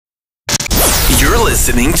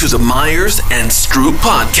listening to the Myers and Stroop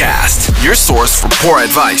podcast, your source for poor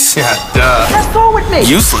advice. Yeah, duh. Let's go with me.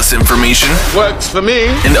 Useless information. Works for me.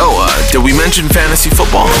 And did we mention fantasy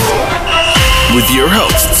football? With your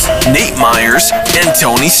hosts, Nate Myers and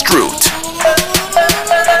Tony Stroot.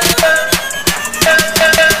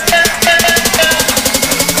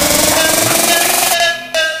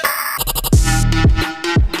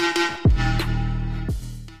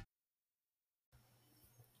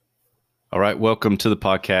 All right, welcome to the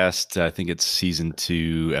podcast. I think it's season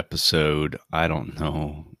 2 episode. I don't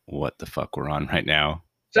know what the fuck we're on right now.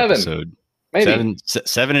 7. Episode Maybe.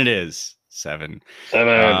 7 it is. 7.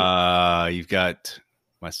 7. You've got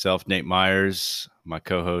myself, Nate Myers, my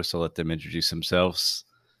co-host. I'll let them introduce themselves.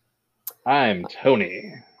 I'm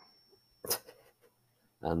Tony.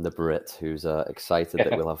 And the Brit, who's excited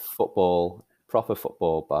that we'll have football, proper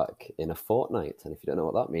football, back in a fortnight. And if you don't know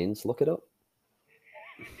what that means, look it up.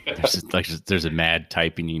 There's a mad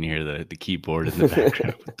typing. You can hear the keyboard in the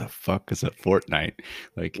background. What the fuck is a fortnight?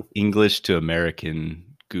 Like English to American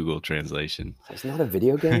Google translation. It's not a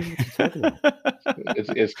video game. What are you talking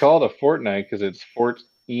about? It's called a fortnight because it's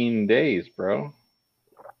 14 days, bro.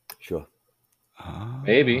 Sure.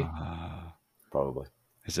 Maybe. Probably.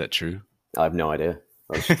 Is that true? I have no idea.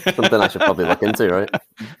 That's something I should probably look into, right?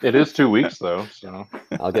 It is 2 weeks, though. So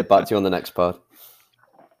I'll get back to you on the next pod.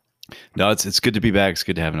 No, it's good to be back. It's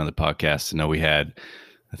good to have another podcast. I know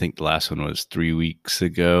I think the last one was 3 weeks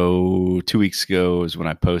ago. 2 weeks ago is when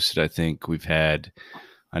I posted.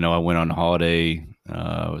 I know I went on holiday.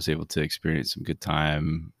 I was able to experience some good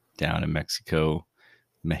time down in Mexico.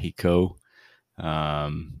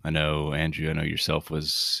 I know, Andrew, I know yourself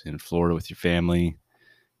was in Florida with your family,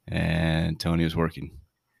 and Tony was working.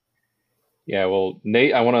 yeah, well,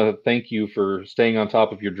 Nate, I want to thank you for staying on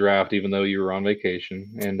top of your draft, even though you were on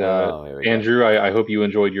vacation. And Andrew, I hope you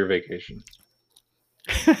enjoyed your vacation.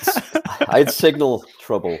 I had signal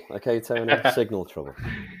trouble. Okay, Tony? Signal trouble.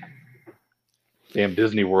 Damn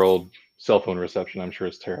Disney World cell phone reception. I'm sure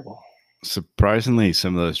it's terrible. Surprisingly,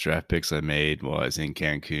 some of those draft picks I made while I was in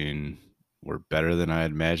Cancun were better than I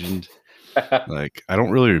had imagined. Like, I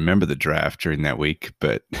don't really remember the draft during that week,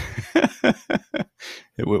 but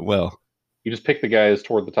it went well. You just pick the guys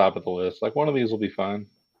toward the top of the list. Like, one of these will be fine.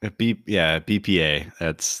 BPA.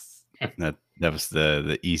 That was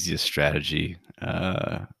the easiest strategy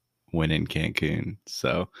when in Cancun.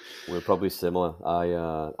 So We're probably similar.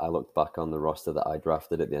 I looked back on the roster that I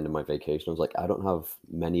drafted at the end of my vacation. I was like, I don't have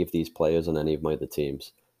many of these players on any of my other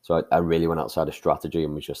teams. So I really went outside of strategy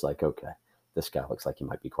and was just like, okay, this guy looks like he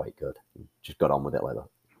might be quite good. Just got on with it like that.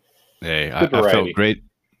 Hey, I felt great.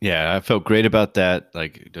 Yeah, I felt great about that.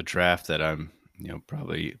 Like the draft that I'm,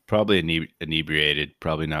 probably inebriated,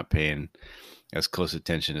 probably not paying as close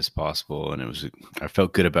attention as possible. And I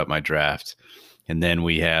felt good about my draft. And then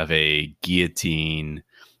we have a guillotine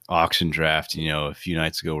auction draft, a few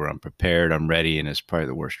nights ago where I'm prepared, I'm ready. And it's probably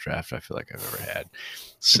the worst draft I feel like I've ever had.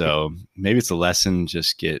 So maybe it's a lesson.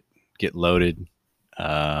 Just get loaded.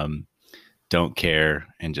 Don't care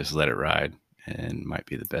and just let it ride. And might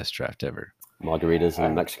be the best draft ever. Margaritas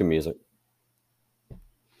and Mexican music.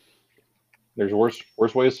 There's worse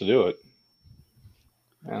ways to do it.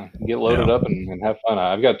 Yeah, get loaded up and have fun.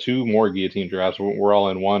 I've got 2 more guillotine drafts. We're all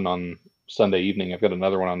in one on Sunday evening. I've got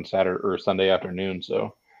another one on Saturday or Sunday afternoon.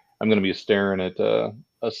 So I'm going to be staring at a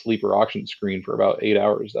sleeper auction screen for about 8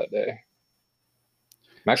 hours that day.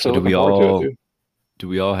 I'm actually looking forward to it too. Do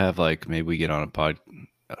we all have maybe we get on a pod?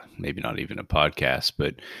 Maybe not even a podcast,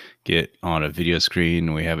 but get on a video screen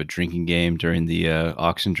and we have a drinking game during the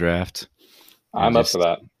auction draft. I'm up for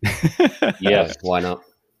that. Yes. Why not?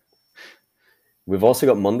 We've also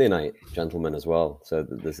got Monday night, gentlemen, as well. So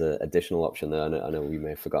there's an additional option there. I know we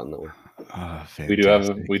may have forgotten that one. We do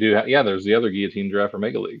have. Yeah, there's the other guillotine draft for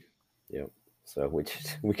Mega League. Yeah. So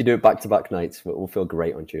we could do it back-to-back nights, but we'll feel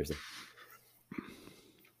great on Tuesday.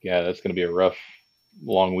 Yeah, that's going to be a rough,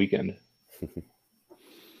 long weekend.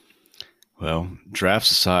 Well, drafts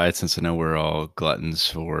aside, since I know we're all gluttons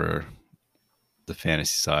for the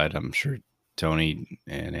fantasy side, I'm sure Tony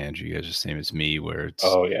and Andrew, you guys are the same as me, where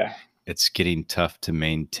it's getting tough to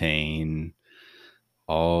maintain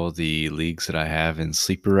all the leagues that I have in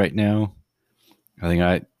Sleeper right now.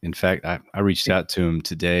 I reached out to him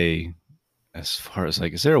today as far as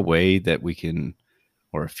is there a way that we can,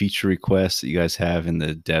 or a feature request that you guys have in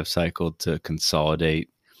the dev cycle to consolidate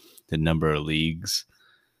the number of leagues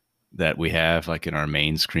that we have in our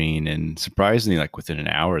main screen? And surprisingly, within an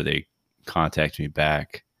hour, they contact me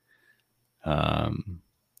back. And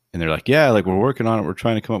they're like, yeah, we're working on it. We're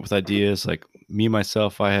trying to come up with ideas. Me,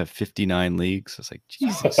 myself, I have 59 leagues. I was like,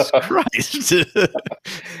 Jesus Christ.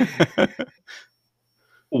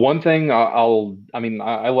 one thing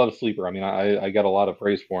I love Sleeper. I mean, I got a lot of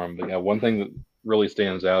praise for them, but yeah, one thing that really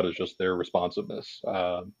stands out is just their responsiveness.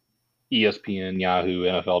 ESPN, Yahoo,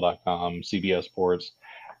 NFL.com, CBS Sports.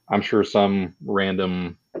 I'm sure some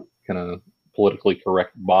random kind of politically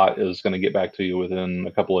correct bot is going to get back to you within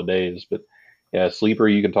a couple of days. But yeah, Sleeper,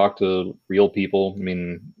 you can talk to real people. I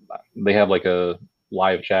mean, they have like a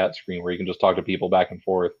live chat screen where you can just talk to people back and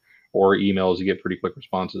forth, or emails. You get pretty quick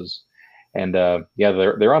responses. And yeah,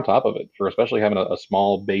 they're on top of it, for especially having a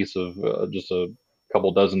small base of just a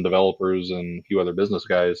couple dozen developers and a few other business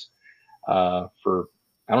guys. For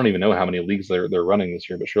I don't even know how many leagues they're running this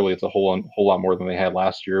year, but surely it's a whole lot more than they had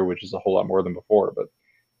last year, which is a whole lot more than before. But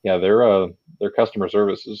yeah, their customer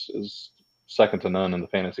service is second to none in the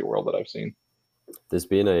fantasy world that I've seen. There's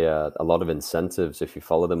been a lot of incentives if you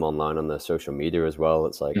follow them online on their social media as well.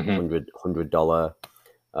 It's like $100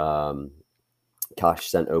 cash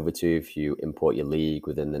sent over to you if you import your league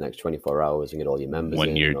within the next 24 hours and get all your members.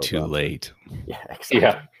 1 year too late. Yeah, exactly.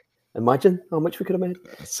 Yeah. Imagine how much we could have made.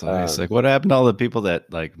 It's like, what happened to all the people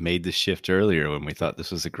that like made the shift earlier when we thought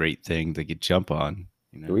this was a great thing they could jump on?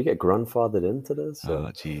 You know? Do we get grandfathered into this?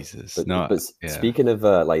 Oh, Jesus. But speaking of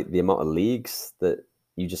like the amount of leagues that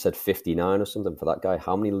you just said 59 or something for that guy,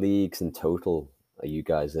 how many leagues in total are you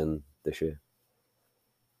guys in this year?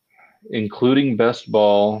 Including best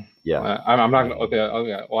ball. Yeah. I'm not going to,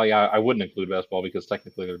 okay. Well, yeah, I wouldn't include best ball because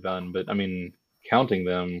technically they're done, but I mean, counting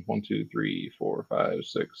them 1, 2, 3, 4, 5,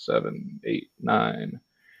 6, 7, 8, 9,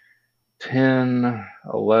 10,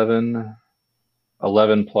 11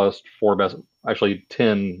 plus 4 best, actually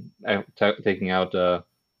 10 taking out the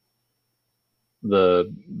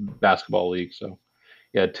basketball league. So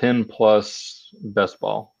yeah, 10 plus best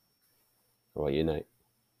ball. What about you, Nate?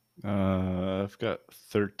 I've got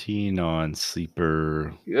 13 on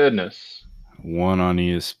Sleeper. Goodness. 1 on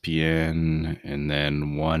ESPN, and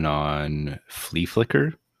then 1 on Flea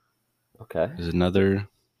Flicker. Okay. There's another.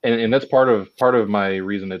 And that's part of my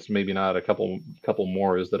reason it's maybe not a couple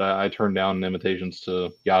more is that I turned down invitations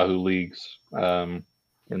to Yahoo leagues and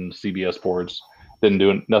CBS Sports. Didn't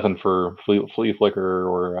do nothing for Flea Flicker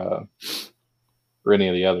or any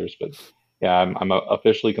of the others. But yeah, I'm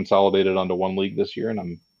officially consolidated onto one league this year, and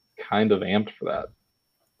I'm kind of amped for that.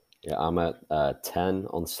 Yeah, I'm at 10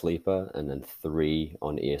 on Sleeper and then 3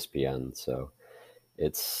 on ESPN. So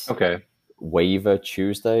it's okay. Waiver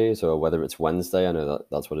Tuesdays, or whether it's Wednesday. I know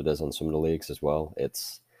that's what it is on some of the leagues as well.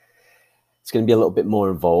 It's going to be a little bit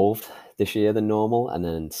more involved this year than normal, and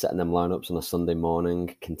then setting them lineups on a Sunday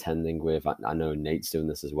morning, contending with, I know Nate's doing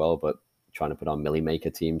this as well, but trying to put our Millie Maker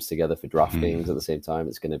teams together for DraftKings at the same time.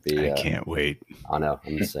 It's going to be. I can't wait. I know.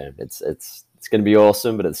 I'm just saying it's going to be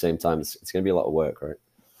awesome, but at the same time, it's going to be a lot of work, right?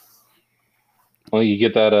 Well, you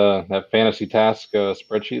get that fantasy task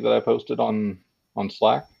spreadsheet that I posted on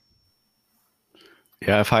Slack.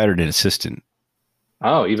 Yeah, I've hired an assistant.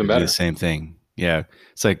 Oh, even better. Do the same thing. Yeah,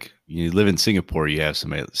 it's like you live in Singapore, you have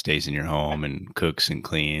somebody that stays in your home and cooks and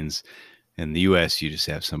cleans. In the U.S., you just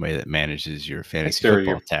have somebody that manages your fantasy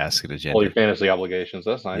football task and agenda. All your fantasy obligations.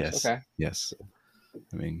 That's nice. Yes. Okay. Yes.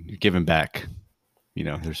 I mean, you're giving back. You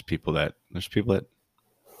know, there's people that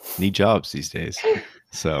need jobs these days.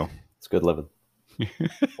 So it's good living.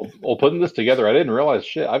 Well, putting this together, I didn't realize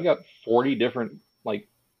I've got 40 different like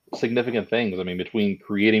significant things. I mean, between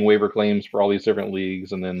creating waiver claims for all these different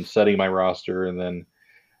leagues and then setting my roster and then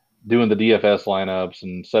doing the DFS lineups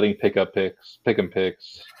and setting pick and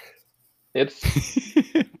picks. It's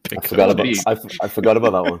I forgot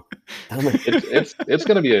about that one. It's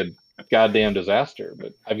going to be a goddamn disaster,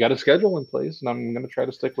 but I've got a schedule in place and I'm going to try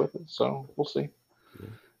to stick with it. So we'll see.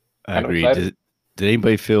 I agree. Did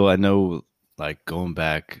anybody feel, I know, like going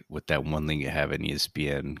back with that one league I have in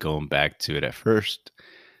ESPN, going back to it at first,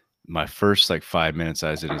 my first like 5 minutes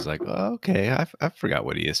as it is like, oh, okay, I forgot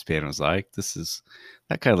what ESPN was like.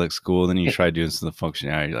 That kind of looks cool. Then you try doing some of the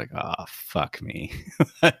functionality, you're like, oh, fuck me.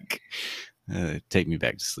 Like, take me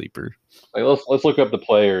back to Sleeper. Like, let's look up the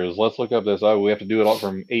players. Let's look up this. Oh, we have to do it all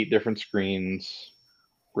from 8 different screens.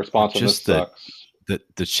 Responsiveness sucks.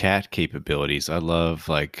 The chat capabilities. I love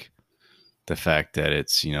like the fact that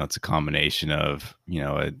it's a combination of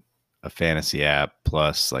a fantasy app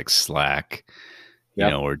plus like Slack,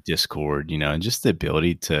 or Discord, and just the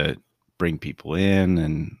ability to bring people in,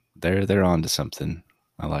 and they're onto something.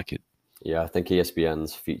 I like it. Yeah, I think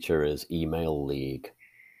ESPN's feature is email league,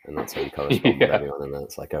 and that's how you correspond with everyone. And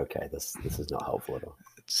that's like, okay, this is not helpful at all.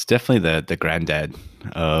 It's definitely the granddad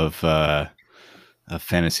of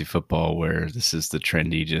fantasy football, where this is the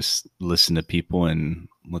trendy, just listen to people and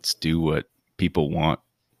let's do what people want.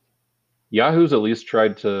 Yahoo's at least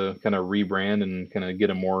tried to kind of rebrand and kind of get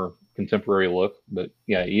a more contemporary look. But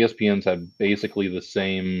yeah, ESPN's had basically the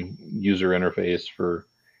same user interface for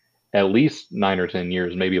at least 9 or 10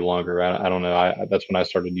 years, maybe longer. I don't know. That's when I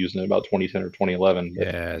started using it, about 2010 or 2011. But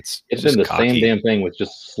yeah, it's been the cocky. same damn thing with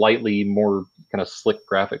just slightly more kind of slick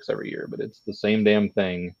graphics every year. But it's the same damn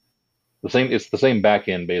thing. It's the same back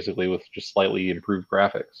end basically with just slightly improved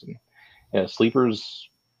graphics. And yeah, Sleepers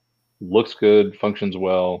looks good, functions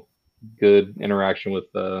well, good interaction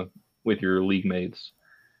with your league mates.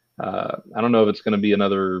 I don't know if it's going to be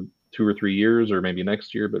another 2 or 3 years or maybe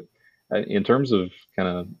next year, but in terms of kind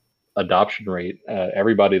of adoption rate,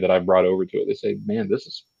 everybody that I've brought over to it, they say, man, this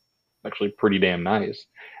is actually pretty damn nice.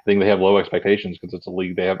 I think they have low expectations because it's a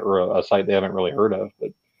league they have, or a site they haven't really heard of,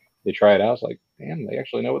 but they try it out. It's like, man, they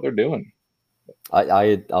actually know what they're doing.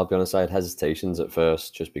 I'll be honest, I had hesitations at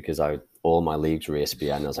first just because all my leagues were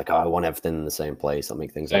ESPN. I was like, oh, I want everything in the same place. I'll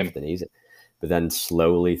make everything easy. But then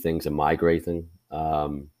slowly things are migrating.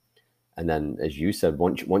 And then, as you said,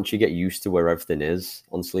 once you get used to where everything is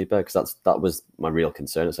on Sleeper, because that was my real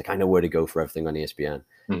concern. It's like, I know where to go for everything on ESPN.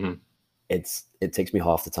 Mm-hmm. It takes me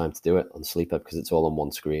half the time to do it on Sleeper because it's all on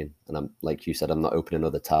one screen. And I'm, like you said, I'm not opening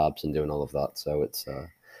other tabs and doing all of that. So it's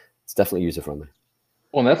definitely user friendly.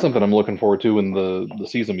 Well, and that's something I'm looking forward to when the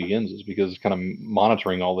season begins, is because kind of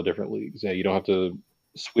monitoring all the different leagues. Yeah, you don't have to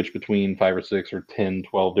switch between 5 or 6 or 10,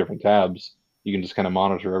 12 different tabs. You can just kind of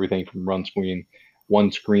monitor everything from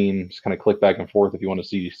one screen, just kind of click back and forth if you want to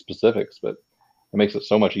see specifics. But it makes it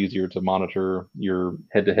so much easier to monitor your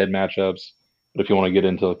head-to-head matchups. But if you want to get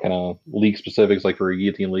into kind of league specifics, like for a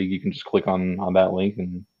Guillotine League, you can just click on that link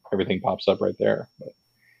and everything pops up right there. But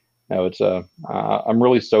no, it's I'm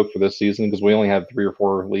really stoked for this season because we only had 3 or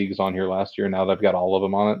 4 leagues on here last year. Now that I've got all of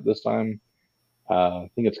them on it this time, I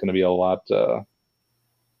think it's going to be a lot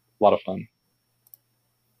of fun.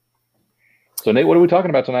 So Nate, what are we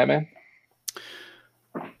talking about tonight, man?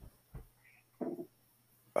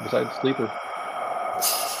 Besides Sleeper.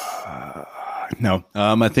 No,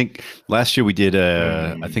 I think last year we did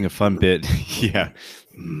I think a fun bit. Yeah.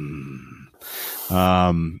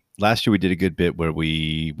 Last year we did a good bit where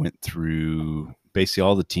we went through basically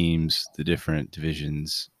all the teams, the different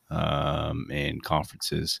divisions, and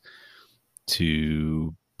conferences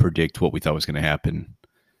to predict what we thought was going to happen.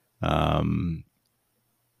 And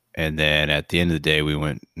then at the end of the day, we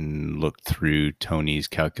went and looked through Tony's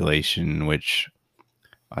calculation, which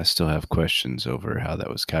I still have questions over how that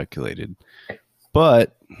was calculated.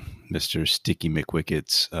 But Mr. Sticky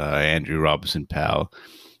McWickets, Andrew Robinson Powell,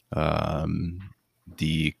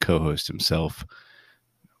 the co-host himself,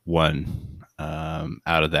 won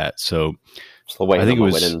out of that. So I think it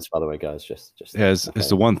was winnings, by the way, guys. Just it's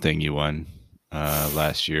the one thing you won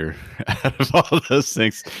last year out of all those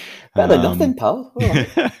things. Better than nothing, pal.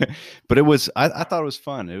 But it was. I thought it was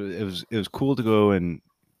fun. It was cool to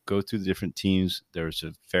go through the different teams. There was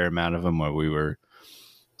a fair amount of them where we were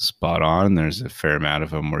spot on. There's a fair amount of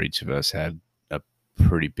them where each of us had a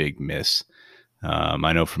pretty big miss.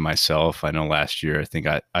 I know for myself, I know last year, I think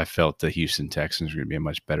I felt the Houston Texans were going to be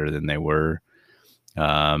much better than they were.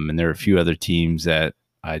 And there are a few other teams that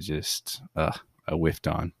I just I whiffed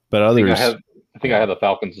on. But others, I think I had the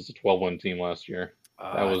Falcons as a 12-win team last year.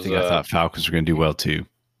 I thought Falcons were going to do well too.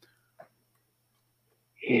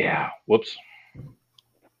 Yeah. Whoops.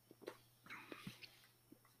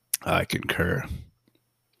 I concur.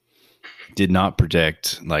 Did not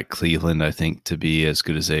project like Cleveland, I think, to be as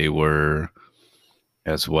good as they were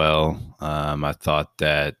as well. I thought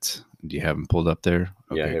that. Do you have them pulled up there?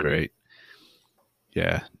 Okay, great.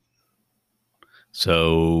 Yeah.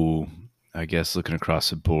 So I guess looking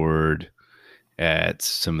across the board at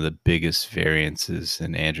some of the biggest variances,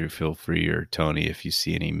 and Andrew, feel free, or Tony, if you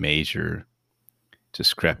see any major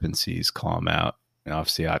discrepancies, call them out. And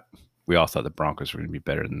obviously, we all thought the Broncos were going to be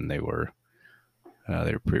better than they were.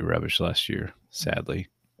 They were pretty rubbish last year, sadly.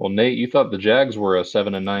 Well, Nate, you thought the Jags were a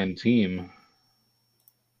 7-9 team.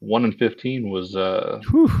 1-15 was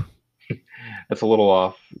that's a little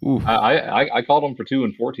off. I called them for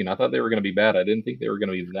 2-14. I thought they were going to be bad. I didn't think they were going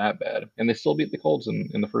to be that bad, and they still beat the Colts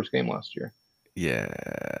in the first game last year. Yeah,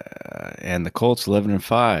 and the Colts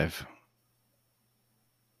 11-5.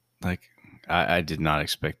 Like I did not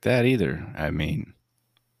expect that either. I mean,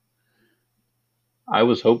 I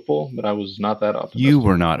was hopeful, but I was not that optimistic. You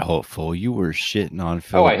were not hopeful. You were shitting on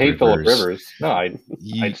Phillip Rivers. I hate Phillip Rivers. No,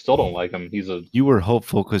 I still don't like him. You were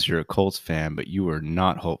hopeful because you're a Colts fan, but you were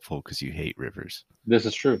not hopeful because you hate Rivers. This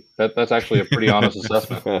is true. That's actually a pretty honest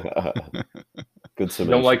assessment. Good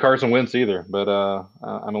summation. Don't like Carson Wentz either, but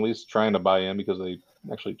I'm at least trying to buy in because they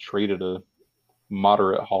actually traded a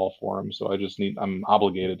moderate haul for him. So I'm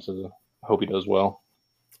obligated to hope he does well.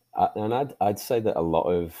 And I'd say that a lot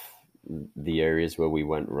of the areas where we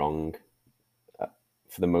went wrong,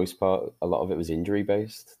 for the most part, a lot of it was injury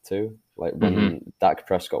based too. Like when Dak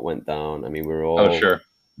Prescott went down, I mean,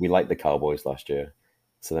 we liked the Cowboys last year.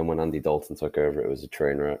 So then when Andy Dalton took over, it was a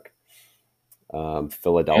train wreck.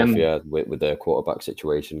 Philadelphia with their quarterback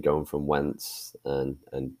situation, going from Wentz and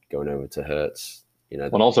going over to Hurts,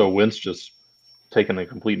 And also Wentz just taking a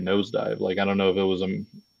complete nosedive. Like, I don't know if it was a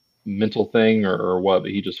mental thing or what,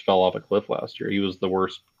 but he just fell off a cliff last year. He was the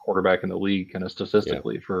worst quarterback in the league, kind of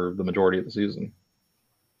statistically, for the majority of the season.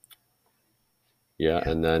 Yeah,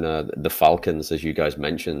 and then the Falcons, as you guys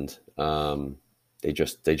mentioned, they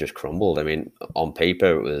just crumbled. I mean, on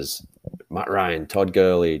paper it was Matt Ryan, Todd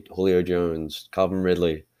Gurley, Julio Jones, Calvin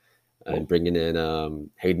Ridley, and bringing in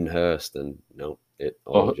Hayden Hurst, and it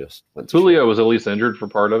all just went to Julio was at least injured for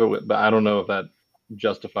part of it, but I don't know if that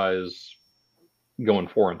justifies going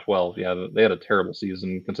 4-12. Yeah, they had a terrible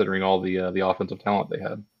season considering all the offensive talent they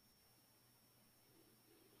had.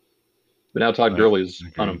 But now Todd Gurley's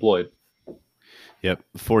unemployed. Yep,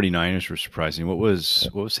 the 49ers were surprising. What was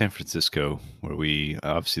San Francisco, where we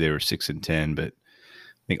obviously they were 6-10, but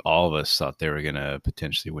I think all of us thought they were going to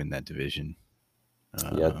potentially win that division.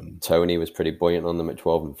 Tony was pretty buoyant on them at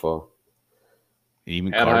 12-4.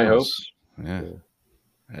 Even Cardinals. Yeah.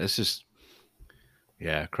 It's just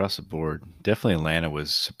across the board. Definitely Atlanta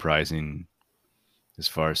was surprising as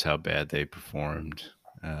far as how bad they performed.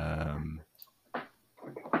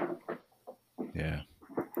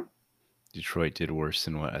 Detroit did worse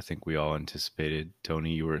than what I think we all anticipated.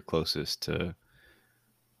 Tony, you were closest to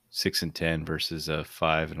 6-10 versus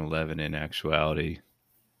 5-11 in actuality.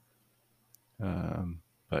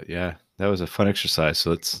 But yeah, that was a fun exercise.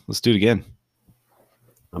 So let's do it again.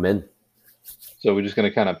 I'm in. So we're just going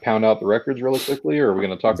to kind of pound out the records really quickly, or are we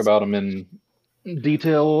going to talk about them in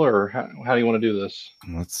detail, or how do you want to do this?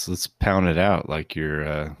 Let's pound it out like you're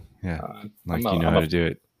like you know how to do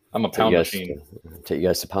it. I'm a pound machine. Take you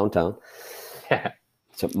guys to Pound Town.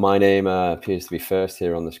 So my name appears to be first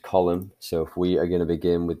here on this column. So if we are going to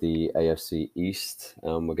begin with the AFC East,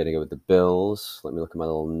 we're going to go with the Bills. Let me look at my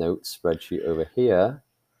little note spreadsheet over here.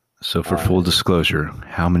 So for full disclosure,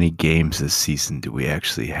 how many games this season do we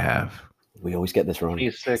actually have? We always get this wrong.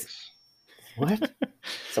 26. What?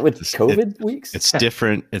 So with COVID weeks? It's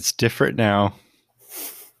different. It's different now.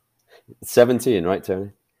 17, right,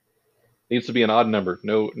 Tony? Needs to be an odd number.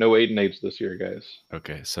 No 8 and 8s this year, guys.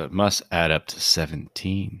 Okay, so it must add up to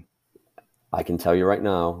 17. I can tell you right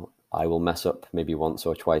now, I will mess up maybe once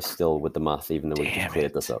or twice still with the math, even though we just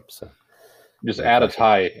cleared this up. So just add a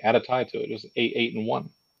tie to it. Just 8 and 1.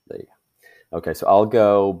 There you go. Okay, so I'll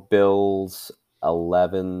go Bills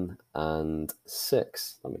 11-6.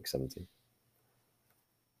 That makes 17.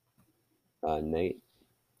 Nate.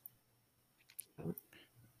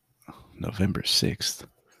 November 6th.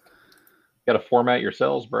 Got to format your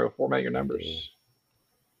cells, bro. Format your numbers.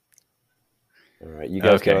 All right, you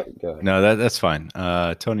guys go ahead. No, that's fine.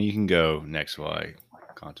 Tony, you can go next while I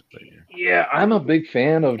contemplate here. Yeah, I'm a big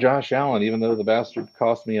fan of Josh Allen, even though the bastard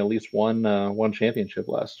cost me at least one championship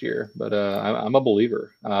last year. But I'm a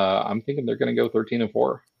believer. I'm thinking they're going to go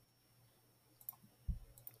 13-4. I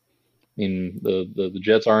mean, the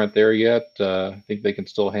Jets aren't there yet. I think they can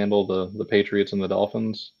still handle the Patriots and the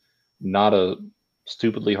Dolphins. Not a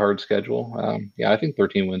stupidly hard schedule. I think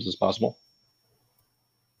 13 wins is possible.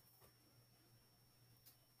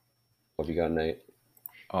 What have you got, Nate?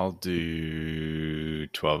 I'll do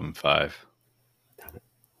 12-5. Damn it.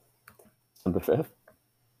 Number 5.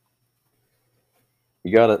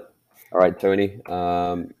 You got it. All right, Tony. Do you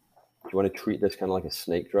want to treat this kind of like a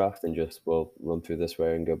snake draft and just we'll run through this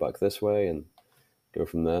way and go back this way and go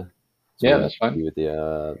from there? So yeah, that's fine. With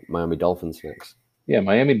the Miami Dolphins next. Yeah,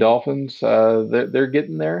 Miami Dolphins. They're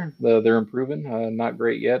getting there. They're improving. Not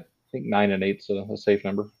great yet. I think 9 and 8's a safe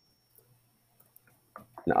number.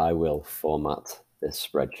 And I will format this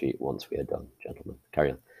spreadsheet once we are done, gentlemen.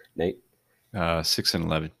 Carry on, Nate.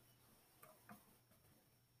 6-11.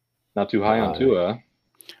 Not too high on Tua.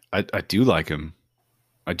 I do like him.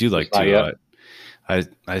 I do like Tua. I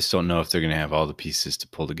just don't know if they're going to have all the pieces to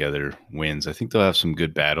pull together wins. I think they'll have some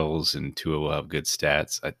good battles, and Tua will have good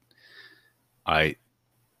stats.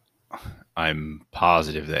 I'm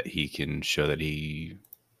positive that he can show that the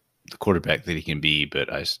quarterback that he can be,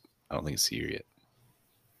 but I don't think it's the year yet.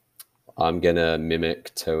 I'm going to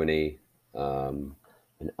mimic Tony, and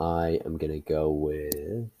I am going to go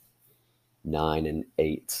with 9 and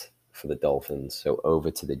 8 for the Dolphins. So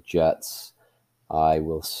over to the Jets, I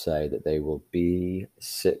will say that they will be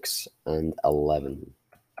 6 and 11.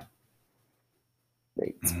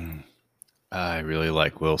 Nate. I really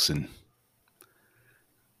like Wilson.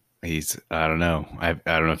 I don't know. I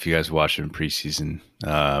don't know if you guys watch him preseason.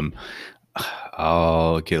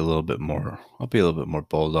 I'll be a little bit more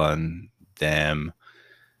bold on them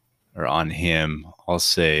or on him. I'll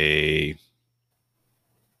say,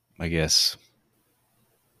 I guess,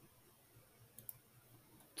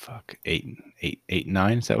 8,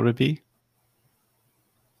 9. Is that what it'd be?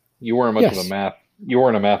 You weren't much of a math. You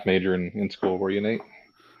weren't a math major in school, were you, Nate?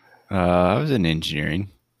 I was in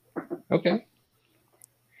engineering. Okay.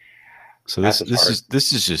 So this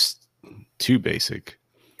is just too basic.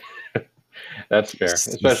 That's fair,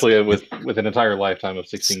 especially with an entire lifetime of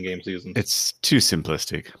 16 game seasons. It's too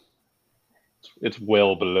simplistic. It's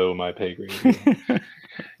well below my pay grade.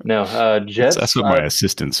 No, Jets. That's what my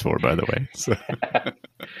assistant's for, by the way. So.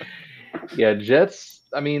 Yeah, Jets.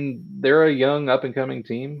 I mean, they're a young, up and coming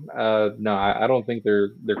team. No, I don't think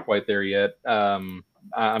they're quite there yet.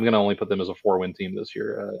 I'm going to only put them as a 4-win team this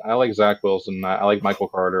year. I like Zach Wilson. I like Michael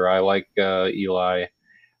Carter. I like Eli.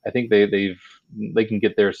 I think they can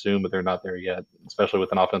get there soon, but they're not there yet, especially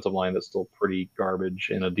with an offensive line that's still pretty garbage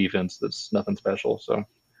and a defense that's nothing special. So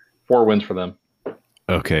 4 wins for them.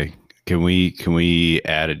 Okay. Can we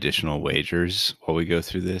add additional wagers while we go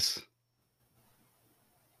through this?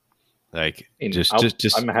 Like I'm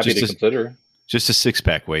happy to consider. Just a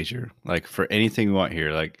 6-pack wager. Like for anything we want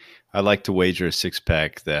here. Like I like to wager a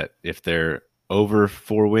 6-pack that if they're over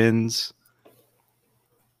 4 wins,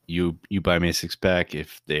 you buy me a 6-pack.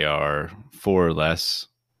 If they are 4 or less,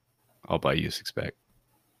 I'll buy you a 6-pack.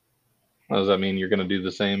 What does that mean? You're going to do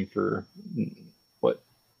the same for what?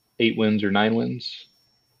 8 wins or 9 wins?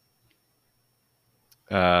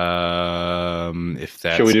 If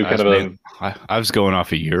that's, should we do kind of I was going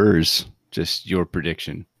off of yours, just your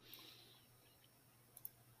prediction.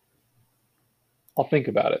 I'll think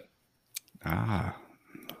about it.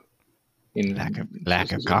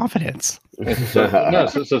 Lack of confidence.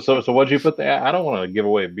 So what'd you put there? I don't want to give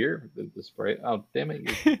away beer at this rate. Oh, damn it.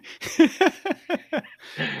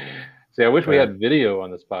 See, I wish we had video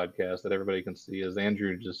on this podcast that everybody can see as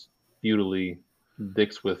Andrew just futilely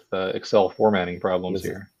dicks with Excel formatting problems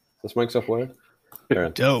here. Is this Microsoft Word?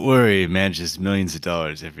 Don't worry, it manages millions of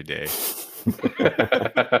dollars every day.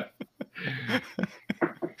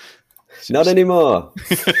 Not anymore.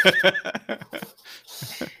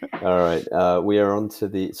 All right, we are on to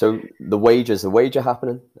the wager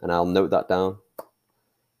happening, and I'll note that down.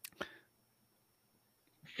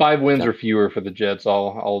 5 wins or fewer for the Jets.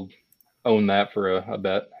 I'll own that for a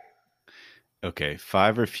bet. Okay,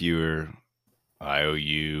 5 or fewer. I owe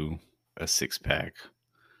you a 6-pack.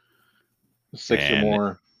 6 or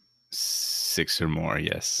more. 6 or more,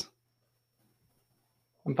 yes.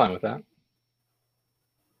 I'm fine with that.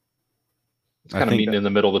 It's kind of meeting in the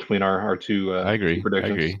middle between our two two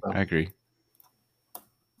predictions. I agree.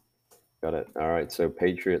 Got it. All right, so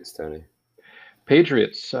Patriots, Tony.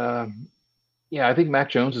 Patriots. Yeah, I think Mac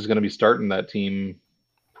Jones is going to be starting that team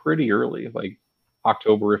pretty early, like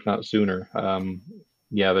October, if not sooner.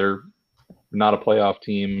 Yeah, they're not a playoff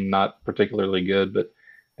team, not particularly good, but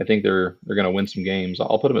I think they're going to win some games.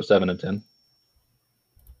 I'll put them at 7-10.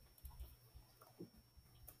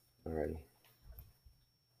 Alrighty.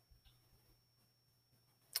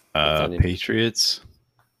 Patriots.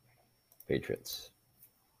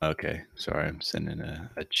 Okay, sorry, I'm sending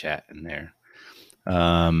a chat in there.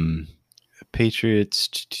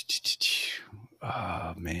 Patriots.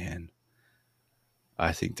 Oh man,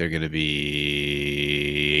 I think they're going to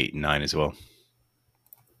be 8-9 as well.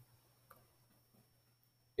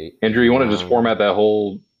 Andrew, you want to just format that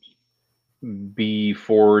whole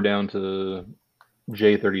B4 down to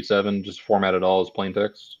J37? Just format it all as plain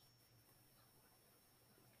text.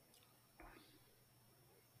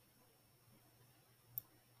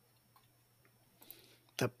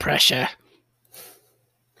 The pressure.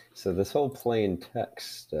 So this whole plain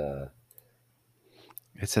text.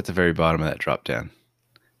 It's at the very bottom of that drop down.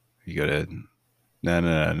 You go to no.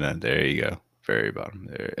 There you go. Very bottom.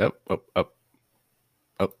 There. Up.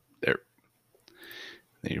 There.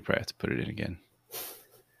 Then you probably have to put it in again.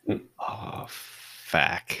 Oh,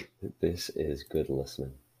 fuck. This is good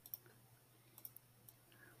listening.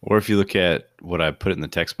 Or if you look at what I put in the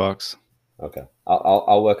text box. Okay.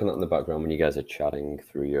 I'll work on that in the background when you guys are chatting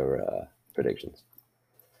through your predictions.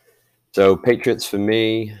 So Patriots for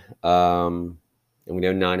me, and we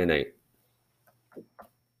go 9-8.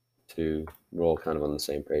 We're all kind of on the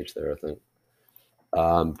same page there, I think.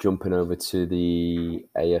 Jumping over to the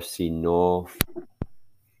AFC North.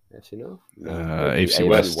 AFC North? No, AFC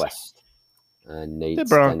West. Nate the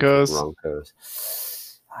Broncos.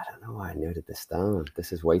 I don't know why I noted this down.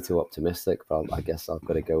 This is way too optimistic, but I guess I've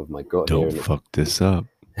got to go with my gut Don't here. Fuck this up.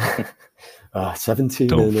 17.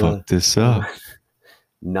 Don't fuck this up.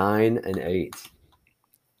 9 and 8.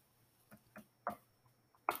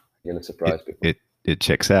 You're gonna surprise people. It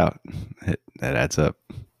checks out. That adds up.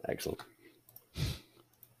 Excellent.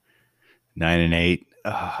 9 and 8.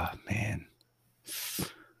 Oh man.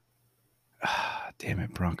 Damn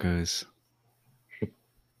it, Broncos.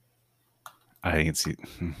 I think it's 9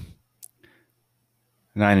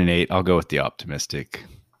 and 8. I'll go with the optimistic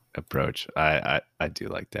approach. I do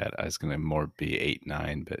like that. I was gonna more be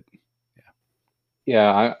 8-9, but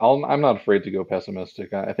yeah. I'm not afraid to go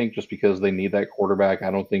pessimistic. I think just because they need that quarterback,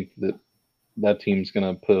 I don't think that team's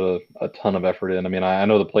going to put a ton of effort in. I mean, I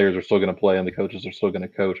know the players are still going to play and the coaches are still going to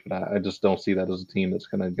coach, but I just don't see that as a team that's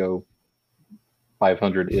going to go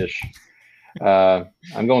 500-ish.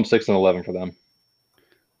 I'm going 6-11 for them.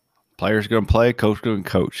 Players going to play, coach going to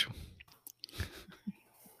coach.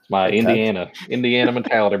 It's my Indiana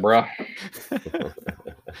mentality, bro.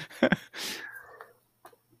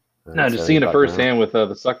 No, just seeing it firsthand with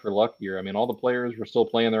the suck for luck year. I mean, all the players were still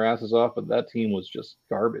playing their asses off, but that team was just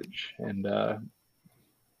garbage. And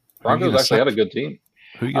Broncos actually had a good team.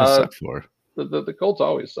 Who are you going to suck for? The Colts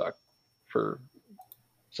always suck for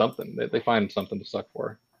something. They find something to suck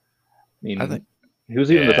for. I mean, who's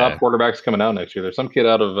even the top quarterbacks coming out next year? There's some kid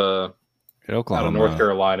out of Oklahoma, out of North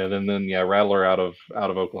Carolina, and then Rattler out of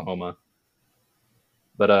Oklahoma.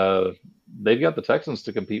 But they've got the Texans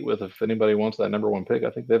to compete with if anybody wants that number 1 pick. I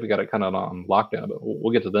think they've got it kind of on lockdown, but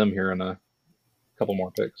we'll get to them here in a couple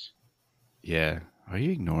more picks. Yeah. Are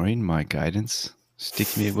you ignoring my guidance?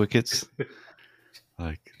 Stick me wickets.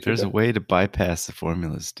 Like, there's a way to bypass the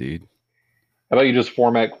formulas, dude. How about you just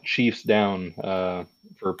format Chiefs down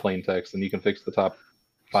for plain text, and you can fix the top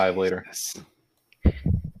 5 later.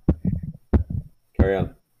 Carry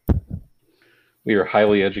on. We are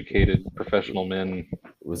highly educated professional men.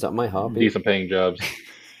 Was that my hobby? Decent paying jobs.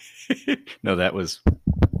 No, that was.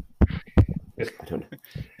 I don't know.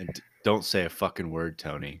 And don't say a fucking word,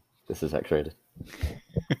 Tony. This is X-rated.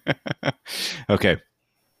 Okay.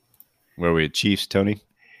 Where are we at? Chiefs, Tony?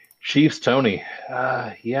 Chiefs, Tony.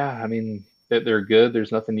 Yeah, I mean, they're good.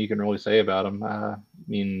 There's nothing you can really say about them. I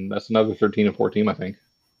mean, that's another 13-4 team, I think.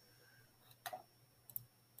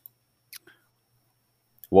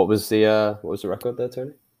 What was the record there,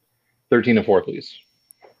 Tony? 13-4, please.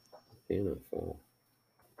 13-4.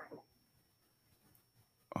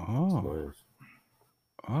 Oh.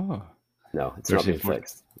 Oh. No, it's not been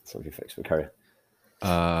fixed. It's not been fixed. We carry. Man,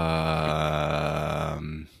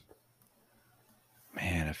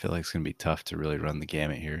 I feel like it's gonna be tough to really run the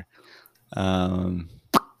gamut here. I'll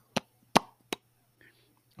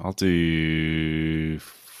do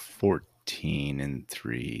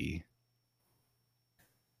 14-3.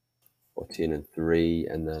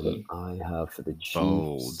 14-3, and then I have for the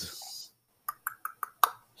Chiefs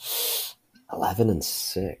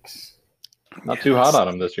 11-6. Not too hot on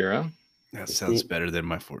them this year, huh? That sounds better than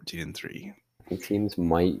my 14-3. I think teams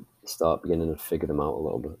might start beginning to figure them out a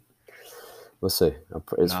little bit. We'll see.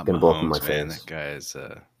 It's going to blow up in my face. That guy is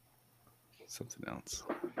something else.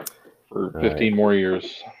 For 15 more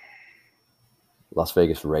years. Las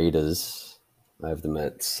Vegas Raiders. I have them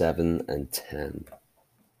at 7-10,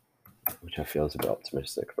 which I feel is a bit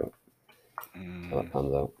optimistic, but how that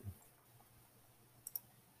pans out.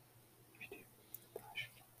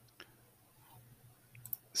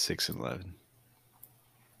 6-11.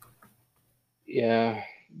 Yeah,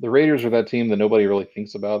 the Raiders are that team that nobody really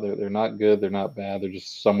thinks about. They're not good. They're not bad. They're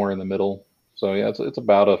just somewhere in the middle. So yeah, it's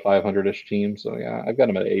about a 500-ish team. So yeah, I've got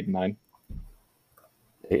them at 8-9.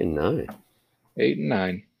 8-9.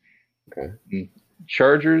 8-9. Okay. And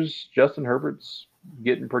Chargers. Justin Herbert's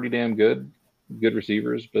getting pretty damn good. Good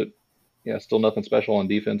receivers, but yeah, still nothing special on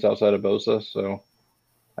defense outside of Bosa. So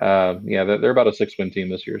yeah, they're about a 6-win team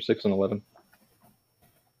this year. 6-11.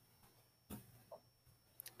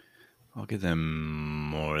 I'll give them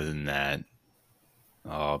more than that.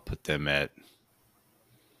 I'll put them at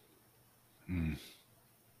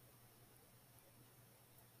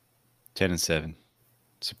 10-7.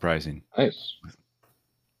 Surprising. Nice.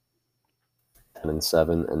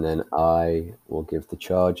 10-7, and then I will give the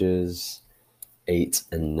Chargers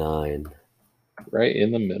 8-9. Right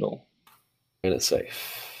in the middle. And it's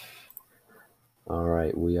safe. All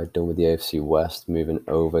right, we are done with the AFC West. Moving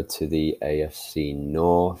over to the AFC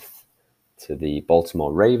North. To the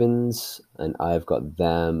Baltimore Ravens, and I've got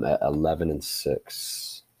them at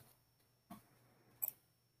 11-6.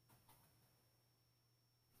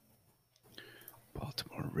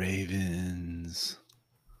 Baltimore Ravens.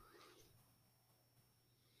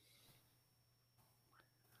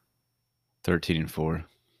 13-4.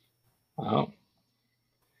 Wow.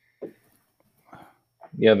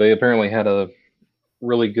 Yeah, they apparently had a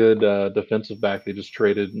really good defensive back. They just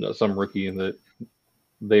traded some rookie that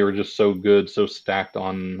they were just so good, so stacked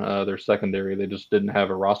on their secondary. They just didn't have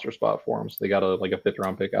a roster spot for him. So they got a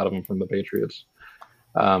 5th-round pick out of him from the Patriots.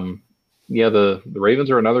 Yeah, the Ravens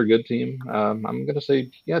are another good team. I'm going to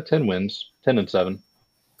say, 10 wins, 10-7.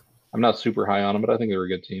 I'm not super high on them, but I think they're a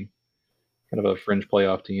good team. Kind of a fringe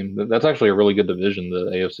playoff team. That's actually a really good division,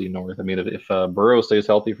 the AFC North. I mean, if Burrow stays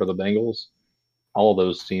healthy for the Bengals, all of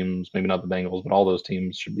those teams, maybe not the Bengals, but all those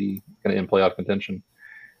teams should be kind of in playoff contention.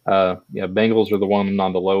 Bengals are the one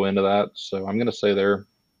on the low end of that. So I'm going to say they're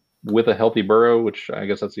with a healthy Burrow, which I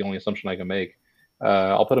guess that's the only assumption I can make.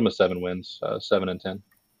 I'll put them at 7 wins, 7-10.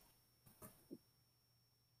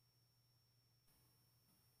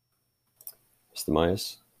 Mr.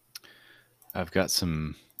 Myers? I've got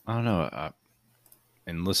some, I don't know,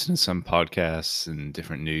 and listening to some podcasts and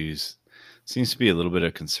different news, seems to be a little bit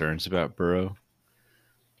of concerns about Burrow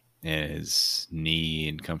and his knee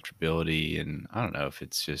and comfortability. And I don't know if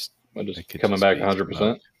it's just coming back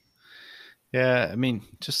 100%. Yeah, I mean,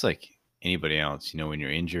 just like anybody else, when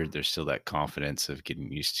you're injured, there's still that confidence of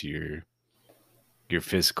getting used to your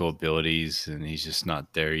physical abilities, and he's just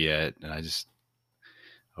not there yet. And I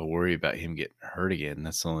worry about him getting hurt again.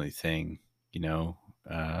 That's the only thing,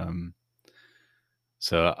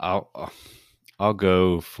 So I'll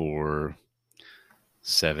go for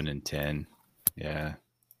 7-10. Yeah.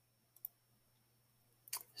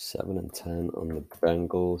 7-10 on the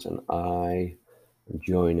Bengals, and I am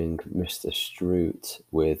joining Mr. Stroot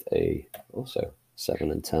with a also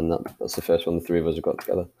 7-10. That's the first one the three of us have got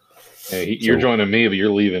together. Hey, you're joining me, but you're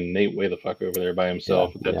leaving Nate way the fuck over there by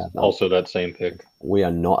himself. Also that same pick. We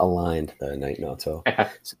are not aligned there, Nate, not at all.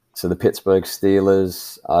 So the Pittsburgh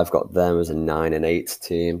Steelers, I've got them as a 9-8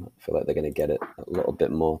 team. I feel like they're going to get it a little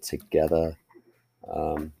bit more together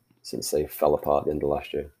since they fell apart at the end of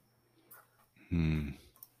last year.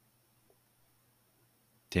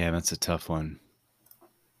 Damn, that's a tough one.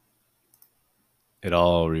 It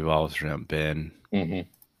all revolves around Ben. Mm-hmm.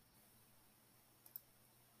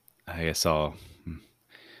 I guess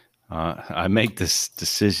I make this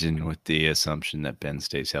decision with the assumption that Ben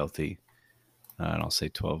stays healthy, and I'll say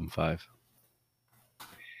 12-5.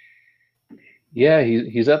 Yeah,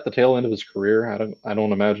 he's at the tail end of his career. I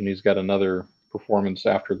don't imagine he's got another performance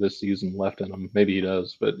after this season left in him. Maybe he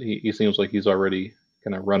does, but he seems like he's already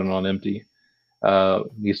kind of running on empty.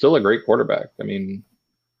 He's still a great quarterback. I mean,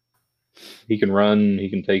 he can run, he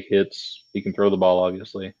can take hits, he can throw the ball,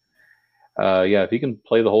 obviously. If he can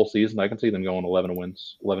play the whole season, I can see them going 11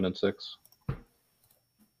 wins, 11-6.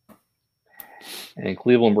 And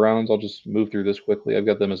Cleveland Browns, I'll just move through this quickly. I've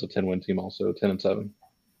got them as a 10-win team also, 10-7.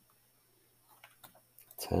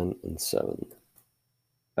 10-7.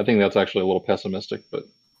 I think that's actually a little pessimistic, but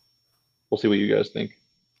we'll see what you guys think.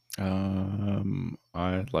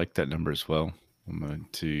 I like that number as well. I'm going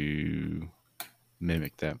to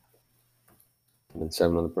mimic that.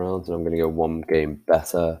 7 on the Browns, and I'm going to go one game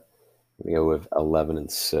better. I'm going to go with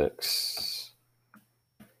 11-6.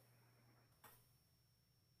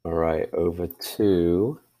 All right, over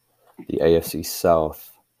to the AFC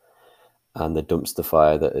South and the dumpster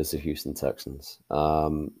fire that is the Houston Texans. I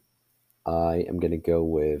am going to go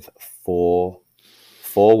with four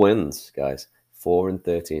wins, guys.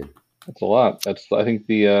 4-13. That's a lot. I think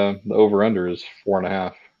the over-under is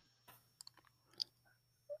 4.5.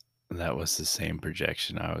 That was the same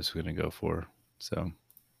projection I was going to go for. So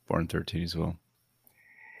 4-13 as well.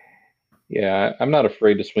 Yeah, I'm not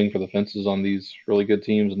afraid to swing for the fences on these really good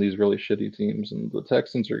teams and these really shitty teams. And the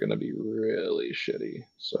Texans are going to be really shitty.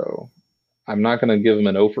 So I'm not going to give them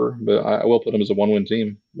an offer, but I will put them as a 1-win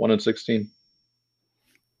team, 1-16.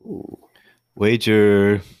 Ooh.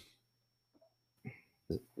 Wager.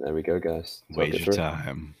 There we go, guys. Wager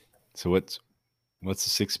time. So what's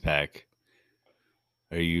the 6-pack?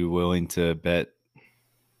 Are you willing to bet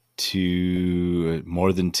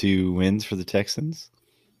more than 2 wins for the Texans?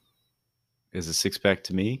 Is a 6-pack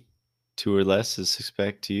to me? 2 or less is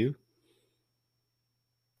 6-pack to you?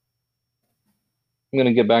 I'm going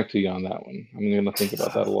to get back to you on that one. I'm going to think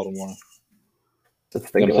about that a little more. I'm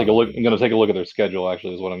going to take a look at their schedule,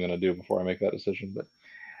 actually, is what I'm going to do before I make that decision. But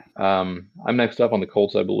I'm next up on the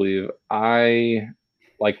Colts, I believe.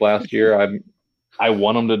 Like last year, I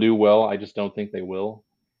want them to do well. I just don't think they will,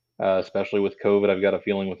 especially with COVID. I've got a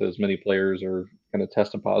feeling with as many players are kind of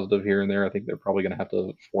tested positive here and there, I think they're probably going to have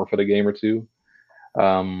to forfeit a game or two.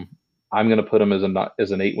 I'm going to put them as an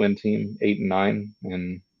 8-win team, 8-9,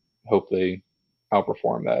 and hope they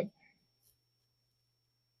outperform that.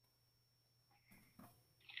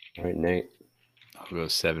 All right, Nate. I'll go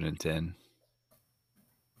 7-10.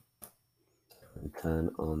 and 10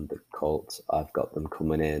 on the Colts. I've got them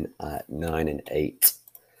coming in at 9-8.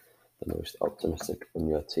 The most optimistic in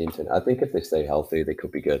your team. I think if they stay healthy, they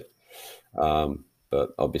could be good. But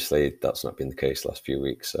obviously, that's not been the case the last few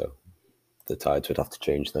weeks, so the tides would have to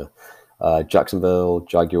change there. Jacksonville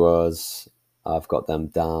Jaguars, I've got them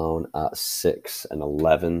down at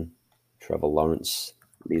 6-11. Trevor Lawrence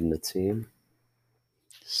leading the team.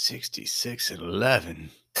 66-11.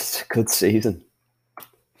 It's a good season.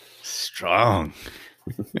 Strong.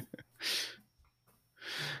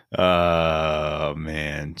 Oh,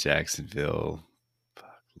 man. Jacksonville.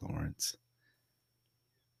 Fuck, Lawrence.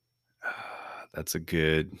 That's a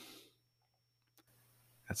good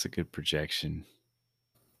projection.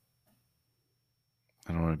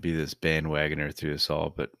 I don't want to be this bandwagoner through this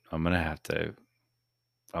all, but I'm gonna have to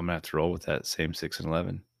roll with that same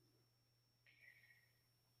 6-11.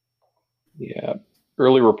 Yeah,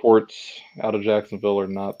 early reports out of Jacksonville are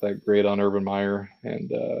not that great on Urban Meyer, and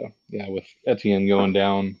with Etienne going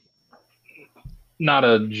down, not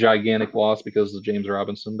a gigantic loss because of James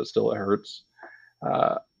Robinson, but still it hurts.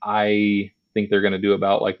 I think they're going to do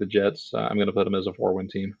about like the Jets. I'm going to put them as a 4-win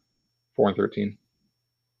team, 4-13.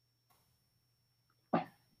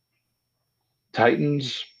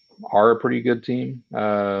 Titans are a pretty good team.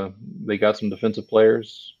 They got some defensive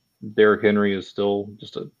players. Derrick Henry is still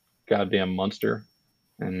just a goddamn monster.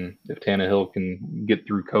 And if Tannehill can get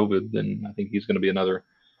through COVID, then I think he's going to be another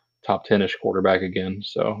top 10-ish quarterback again.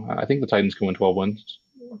 So I think the Titans can win 12 wins,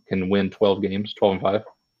 can win 12 games, 12-5.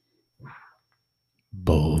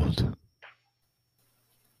 Bold.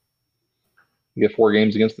 You get 4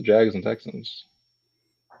 games against the Jags and Texans.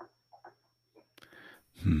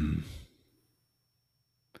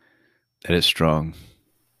 That is strong.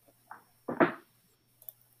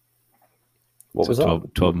 What was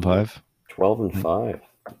 12, 12-5? 12-5.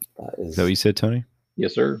 Is that what you said, Tony?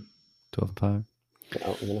 Yes, sir. 12-5. I'm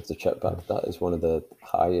going to have to check back. That is one of the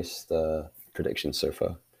highest predictions so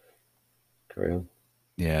far. Carry on.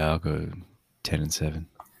 Yeah, I'll go 10-7.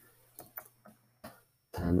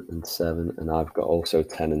 10-7, and I've got also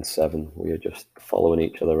 10-7. We are just following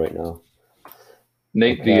each other right now.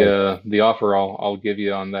 Nate, okay. The offer I'll give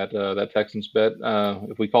you on that Texans bet.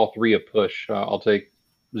 If we call 3 a push, I'll take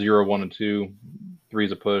 0, 1, and 2. 3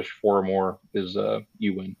 is a push. 4 or more is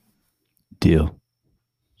you win. Deal.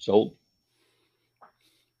 Sold.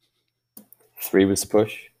 3 was the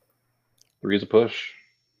push. 3 is a push.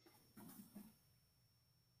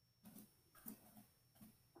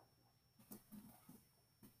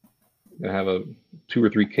 Gonna have 2 or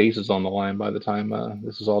 3 cases on the line by the time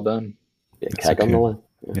this is all done. Yeah, keg on the line.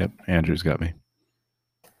 Yeah. Yep, Andrew's got me.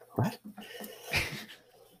 What?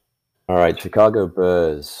 All right, Chicago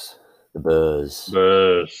Bears. The Bears.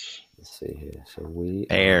 Bears. Let's see here. So we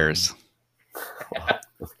Bears.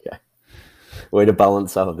 Okay. Way to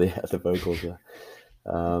balance out the vocals there.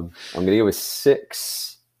 I'm going to go with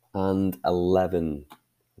 6-11 in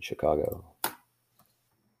Chicago.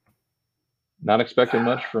 Not expecting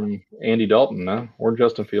much from Andy Dalton, no? Or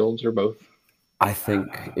Justin Fields, or both. I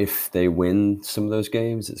think if they win some of those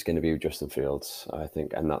games, it's going to be Justin Fields. I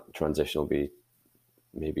think, and that transition will be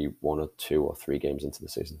maybe 1 or 2 or 3 games into the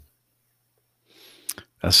season.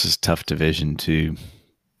 That's just tough division too.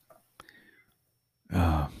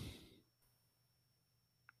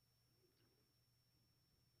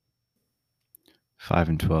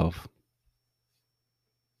 5-12.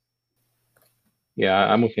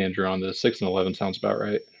 Yeah, I'm with Andrew on this. 6-11 sounds about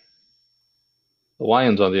right. The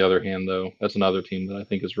Lions, on the other hand, though, that's another team that I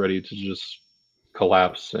think is ready to just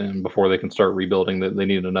collapse. And before they can start rebuilding, they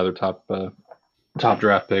need another top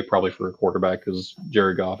draft pick, probably for a quarterback, because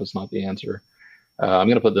Jared Goff is not the answer. I'm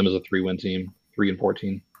going to put them as a 3-win team,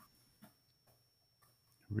 3-14.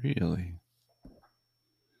 Really?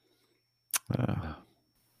 I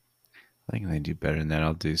think they do better than that.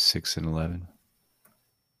 I'll do 6-11.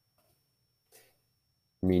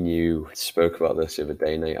 I mean, you spoke about this the other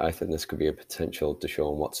day, Nate. I think this could be a potential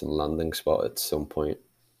Deshaun Watson landing spot at some point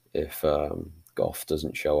if Goff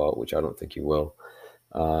doesn't show out, which I don't think he will.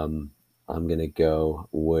 I'm going to go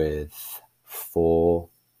with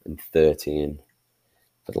 4-13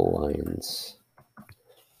 for the Lions.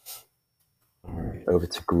 All right, over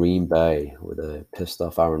to Green Bay with a pissed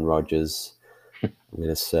off Aaron Rodgers. I'm going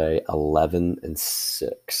to say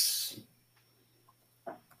 11-6.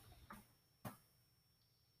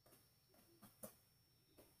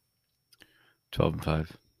 12-5.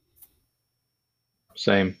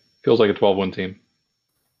 Same. Feels like a 12-win team.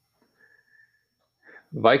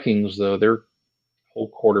 Vikings, though, their whole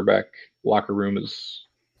quarterback locker room is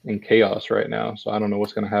in chaos right now, so I don't know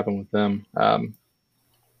what's going to happen with them.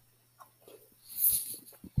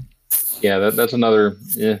 Yeah, that's another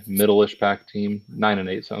middle-ish pack team.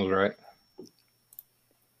 9-8 sounds right.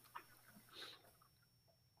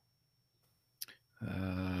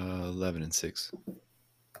 Uh, 11-6.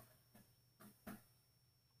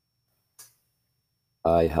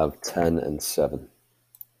 I have 10-7.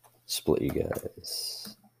 Split you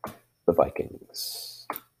guys. The Vikings.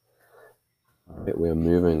 All right, we're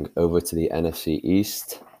moving over to the NFC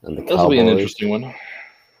East and the Cowboys. This will be an interesting one.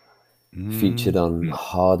 Featured on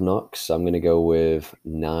Hard Knocks. I'm going to go with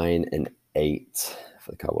 9-8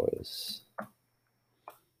 for the Cowboys.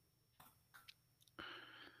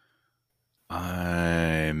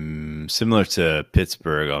 I'm similar to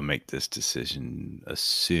Pittsburgh. I'll make this decision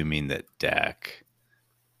assuming that Dak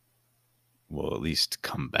will at least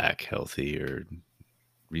come back healthy or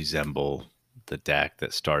resemble the Dak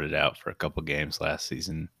that started out for a couple games last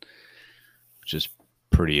season, which is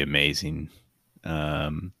pretty amazing.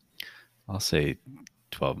 I'll say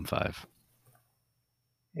 12-5.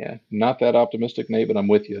 Yeah, not that optimistic, Nate, but I'm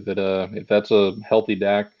with you that if that's a healthy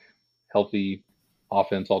Dak, healthy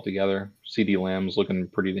offense altogether, CeeDee Lamb's looking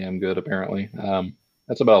pretty damn good apparently.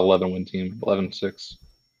 That's about 11-win team, 11-6.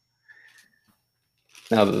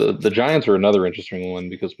 Now the Giants are another interesting one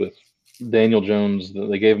because with Daniel Jones,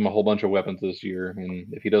 they gave him a whole bunch of weapons this year,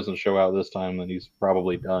 and if he doesn't show out this time, then he's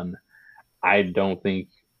probably done. I don't think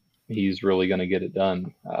he's really going to get it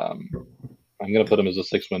done. I'm going to put him as a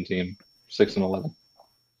 6-win team, 6-11.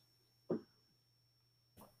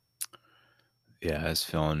 Yeah, I was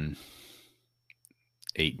feeling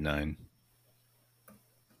 8-9.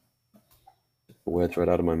 Words right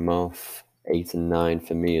out of my mouth. 8-9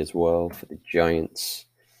 for me as well for the Giants.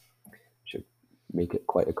 Should make it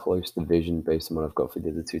quite a close division based on what I've got for the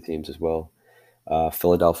other two teams as well.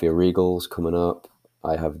 Philadelphia Eagles coming up.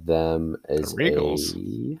 I have them as Eagles.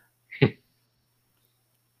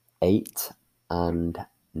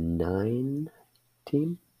 8-9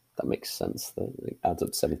 team. That makes sense. That adds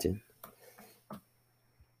up 17.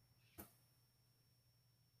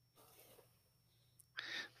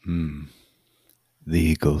 The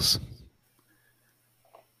Eagles.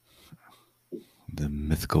 The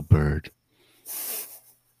mythical bird.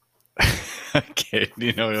 Okay,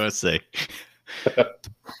 you know what I want to say.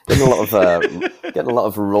 Getting a lot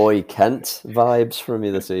of Roy Kent vibes from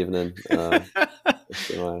you this evening.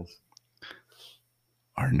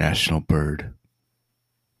 Our national bird,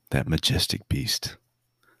 that majestic beast,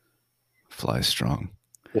 flies strong.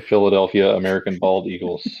 The Philadelphia American Bald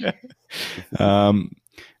Eagles. I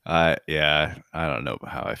don't know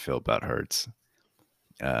how I feel about Hurts.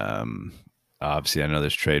 Obviously, I know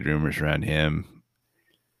there's trade rumors around him.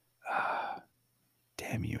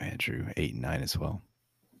 Damn you, Andrew. 8-9 as well.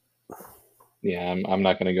 Yeah, I'm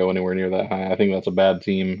not going to go anywhere near that high. I think that's a bad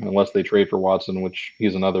team unless they trade for Watson, which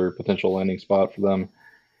he's another potential landing spot for them.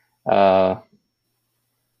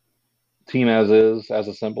 Team as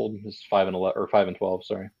assembled is 5-11 or 5-12.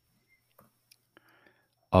 Sorry.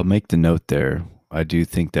 I'll make the note there. I do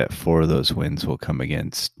think that 4 of those wins will come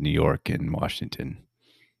against New York and Washington.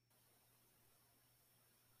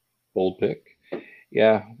 Bold pick.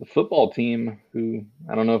 Yeah, the football team, who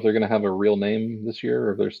I don't know if they're going to have a real name this year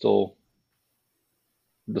or if they're still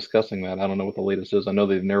discussing that. I don't know what the latest is. I know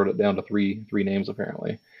they've narrowed it down to three names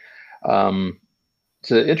apparently.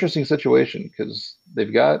 It's an interesting situation because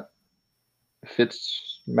they've got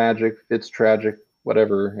Fitztragic,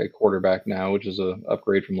 whatever, a quarterback now, which is an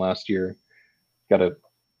upgrade from last year. Got a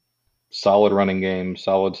solid running game,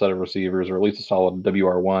 solid set of receivers, or at least a solid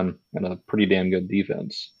WR1 and a pretty damn good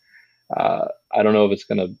defense. I don't know if it's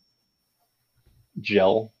going to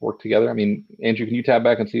work together. I mean, Andrew, can you tab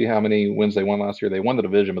back and see how many wins they won last year? They won the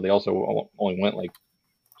division, but they also only went like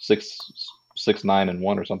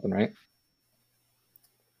 6-9-1 or something, right?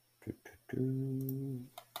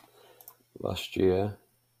 Last year,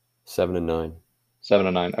 7-9.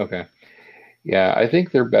 7-9. Okay. Yeah, I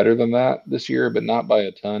think they're better than that this year, but not by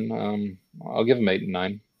a ton. I'll give them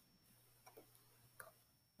 8-9.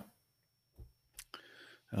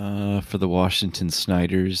 For the Washington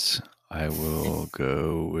Snyders, I will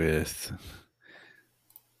go with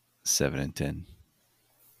 7-10.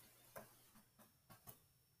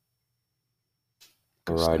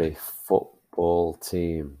 Alrighty, football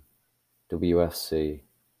team. WFC.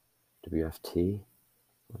 WFT?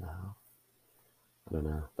 What the hell? I don't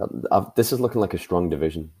know. This is looking like a strong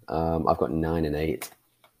division. I've got 9-8.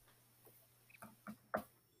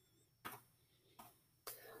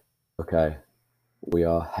 Okay. We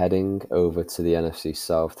are heading over to the NFC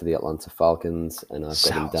South to the Atlanta Falcons, and I've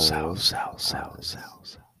got them down South.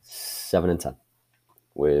 7-10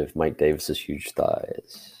 with Mike Davis's huge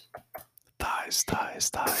thighs. Thighs.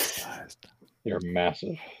 They're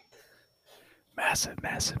massive. Massive.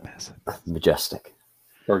 Majestic.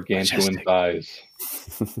 Gargantuan thighs.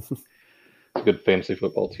 It's a good fantasy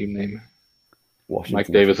football team name. Washington, Mike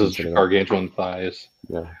Davis is gargantuan thighs.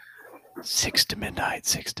 Yeah. 6 to midnight.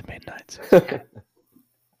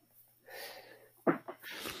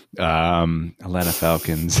 Atlanta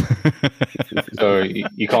Falcons. So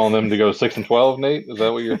you calling them to go 6-12, Nate? Is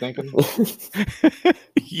that what you're thinking?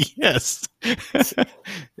 Yes.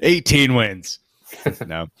 18 wins.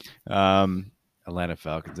 No. Atlanta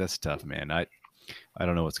Falcons. That's tough, man. I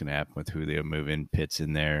don't know what's going to happen with who they'll move in. Pitts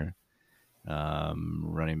in there.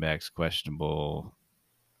 Running backs questionable.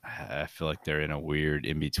 I feel like they're in a weird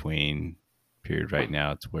in-between period right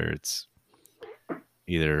now. It's where it's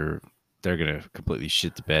either they're going to completely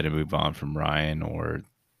shit the bed and move on from Ryan, or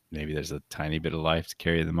maybe there's a tiny bit of life to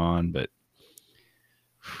carry them on, but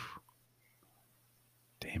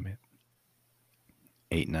damn it.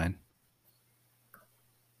 8-9.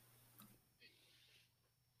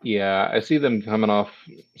 Yeah, I see them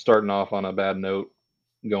starting off on a bad note,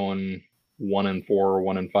 going 1-4 or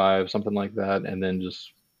 1-5, something like that, and then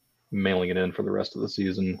just mailing it in for the rest of the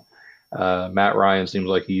season. Matt Ryan seems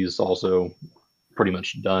like he's also pretty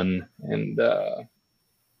much done, and I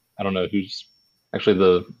don't know who's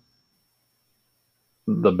actually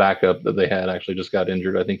the backup that they had actually just got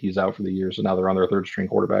injured. I think he's out for the year, so now they're on their third string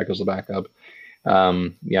quarterback as a backup. Yeah,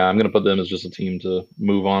 I'm going to put them as just a team to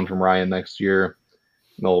move on from Ryan next year.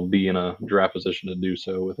 They'll be in a draft position to do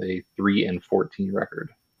so with a 3-14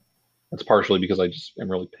 record. That's partially because I just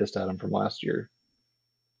am really pissed at him from last year.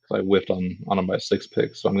 I whiffed on him by 6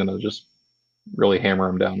 picks, so I'm going to just really hammer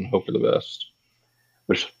him down and hope for the best.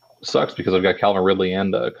 Which sucks because I've got Calvin Ridley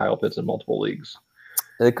and Kyle Pitts in multiple leagues.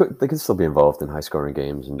 They could still be involved in high scoring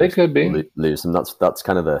games, and they could be lose, and that's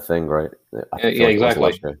kind of their thing, right? Yeah,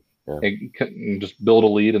 exactly. Just build a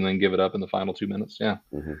lead and then give it up in the final 2 minutes. Yeah.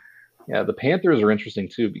 Mm-hmm. Yeah, the Panthers are interesting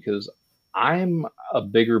too because I'm a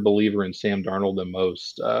bigger believer in Sam Darnold than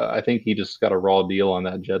most. I think he just got a raw deal on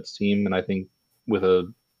that Jets team, and I think with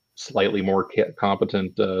a slightly more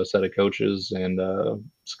competent set of coaches and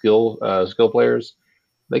skill players,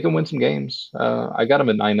 they can win some games. I got him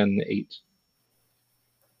at 9-8.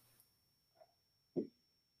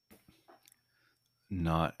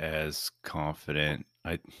 Not as confident.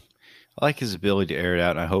 I like his ability to air it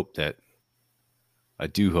out, and I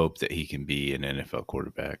do hope that he can be an NFL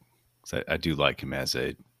quarterback. I do like him as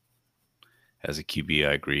a QB.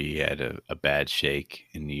 I agree he had a bad shake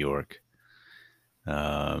in New York,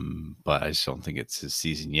 but I just don't think it's his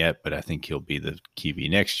season yet. But I think he'll be the QB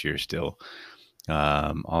next year still.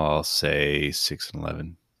 I'll say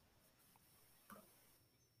 6-11.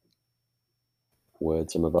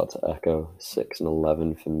 Words I'm about to echo.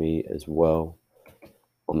 6-11 for me as well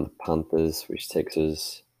on the Panthers, which takes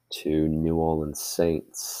us to New Orleans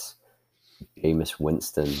Saints. Jameis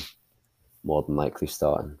Winston, more than likely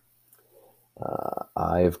starting.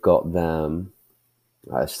 I've got them.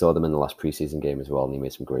 I saw them in the last preseason game as well, and he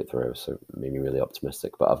made some great throws, so it made me really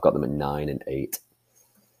optimistic. But I've got them at 9-8.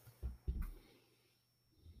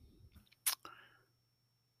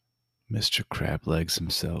 Mr. Crab Legs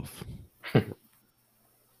himself.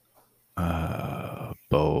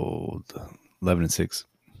 Bold. 11-6.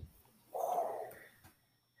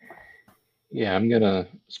 Yeah, I'm gonna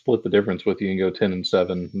split the difference with you and go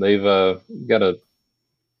 10-7. They've got a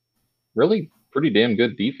really pretty damn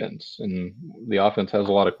good defense, and the offense has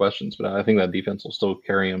a lot of questions, but I think that defense will still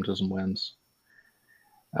carry them to some wins.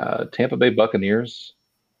 Tampa Bay Buccaneers,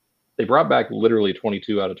 they brought back literally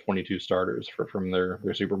 22 out of 22 starters from their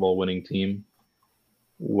Super Bowl winning team.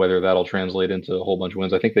 Whether that'll translate into a whole bunch of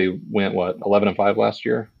wins, I think they went 11-5 last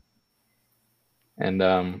year, and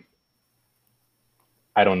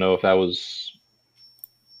I don't know if that was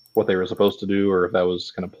what they were supposed to do or if that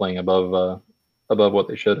was kind of playing above what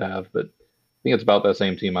they should have. But I think it's about that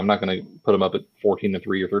same team. I'm not going to put them up at 14-3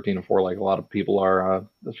 or 13-4 like a lot of people are.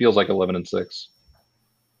 It feels like 11-6.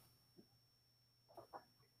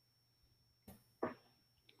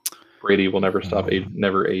 Brady will never stop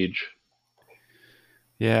never age.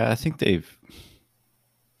 Yeah, I think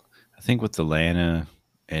with Atlanta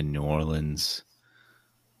and New Orleans,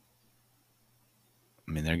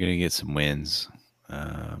 I mean, they're going to get some wins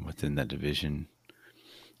within that division.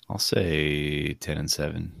 I'll say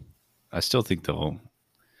 10-7. I still think they'll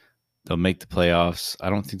make the playoffs. I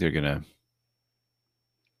don't think they're going to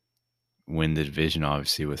win the division,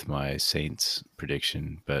 obviously, with my Saints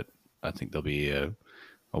prediction, but I think they'll be a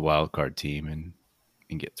wild card team and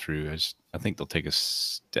get through. I think they'll take a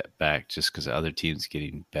step back just because the other team's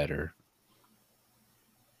getting better.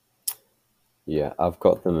 Yeah, I've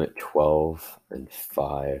got them at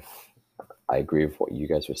 12-5. I agree with what you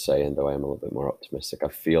guys were saying, though I am a little bit more optimistic. I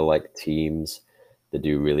feel like teams that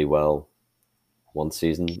do really well one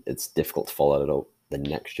season, it's difficult to follow it up the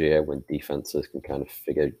next year when defenses can kind of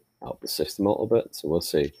figure out the system a little bit. So we'll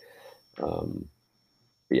see.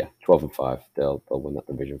 But yeah, 12-5, they'll win that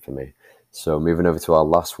division for me. So moving over to our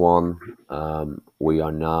last one, we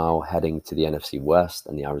are now heading to the NFC West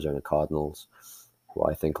and the Arizona Cardinals, who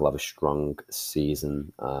I think will have a strong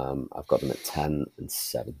season. I've got them at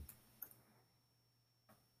 10-7.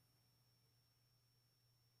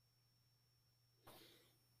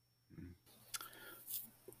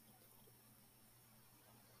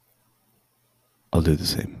 I'll do the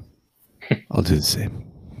same.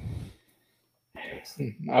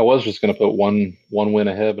 I was just going to put one win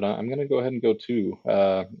ahead, but I'm going to go ahead and go 2.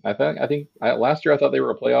 I think last year I thought they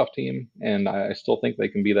were a playoff team, and I still think they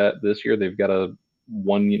can be that this year. They've got a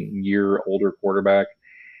 1 year older quarterback,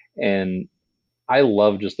 and I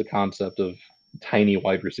love just the concept of tiny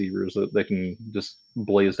wide receivers that can just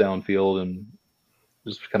blaze downfield and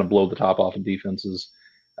just kind of blow the top off of defenses.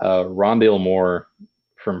 Rondale Moore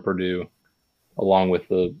from Purdue, along with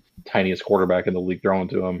the tiniest quarterback in the league throwing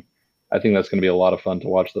to him. I think that's going to be a lot of fun to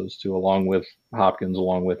watch those two, along with Hopkins,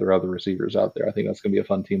 along with their other receivers out there. I think that's going to be a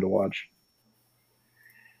fun team to watch.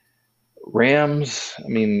 Rams, I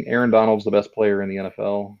mean, Aaron Donald's the best player in the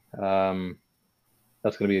NFL.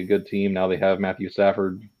 That's going to be a good team. Now they have Matthew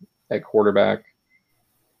Stafford at quarterback.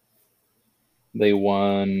 They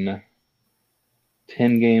won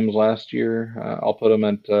 10 games last year. I'll put them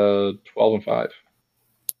at 12-5,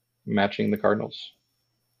 matching the Cardinals.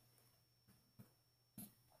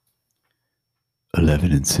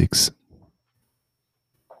 11-6.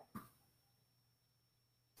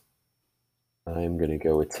 I'm going to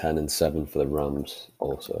go with 10-7 for the Rams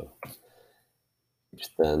also, which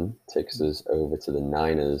then takes us over to the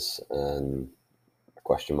Niners and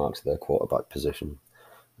question marks at their quarterback position.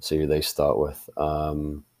 Let's see who they start with.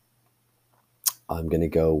 I'm going to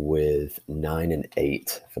go with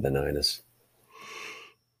 9-8 for the Niners.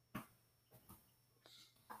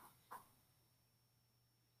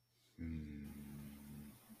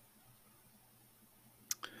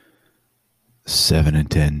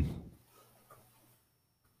 7-10.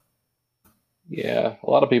 Yeah, a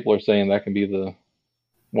lot of people are saying that can be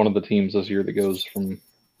one of the teams this year that goes from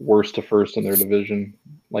worst to first in their division,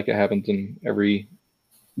 like it happens in every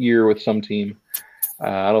year with some team.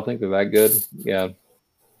 I don't think they're that good. Yeah,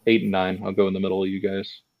 8-9. I'll go in the middle of you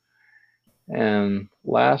guys. And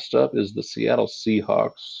last up is the Seattle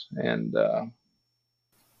Seahawks, and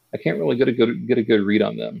I can't really get a good read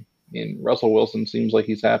on them. I mean, Russell Wilson seems like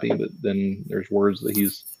he's happy, but then there's words that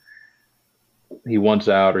he wants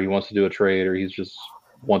out, or he wants to do a trade, or he's just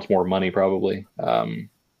wants more money probably.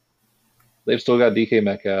 They've still got DK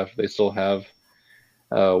Metcalf. They still have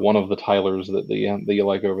one of the Tylers that you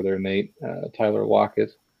like over there, Nate, Tyler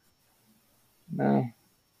Lockett. No, I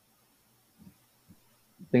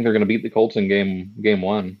think they're going to beat the Colts in game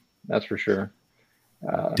 1. That's for sure.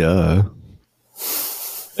 Duh.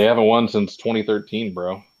 They haven't won since 2013,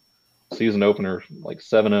 bro. Season opener, like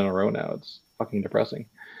 7 in a row now. It's fucking depressing.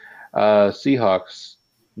 Seahawks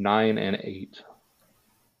 9-8.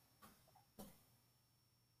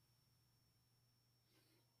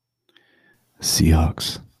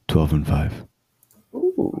 Seahawks 12-5.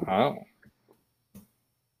 Ooh. Wow.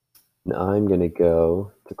 Now I'm going to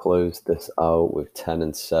go to close this out with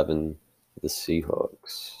 10-7 for the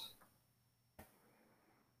Seahawks.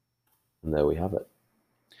 And there we have it.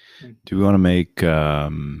 Do we want to make,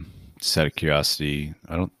 just out of curiosity,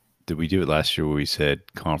 did we do it last year where we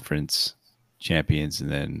said conference champions and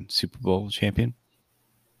then Super Bowl champion?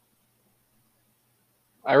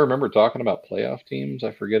 I remember talking about playoff teams.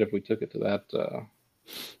 I forget if we took it to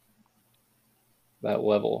that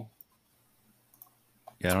level.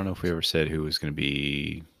 Yeah, I don't know if we ever said who was going to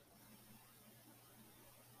be.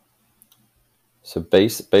 So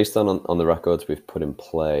based on the records we've put in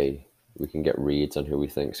play, we can get reads on who we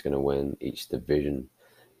think is going to win each division.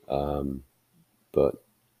 But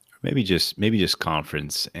maybe just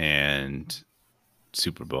conference and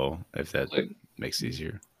Super Bowl, if that makes it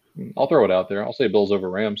easier. I'll throw it out there. I'll say Bills over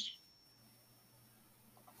Rams.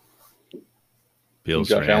 Bills.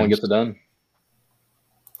 Josh Allen gets it done.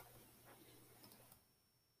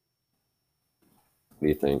 What do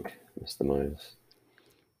you think, Mr. Myers?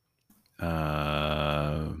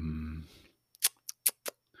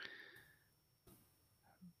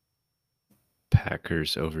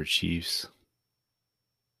 Packers over Chiefs.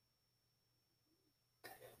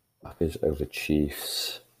 Packers over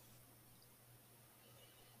Chiefs.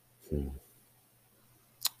 And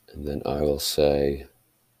then I will say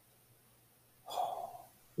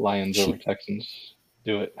Lions over Texans.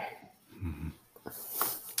 Do it. Mm-hmm.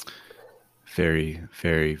 Very,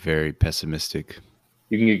 very, very pessimistic.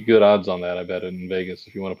 You can get good odds on that, I bet, in Vegas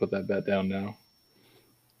if you want to put that bet down now.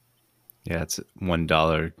 Yeah, it's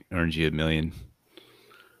 $1 earns you $1 million.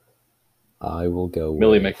 I will go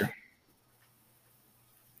Millie Maker.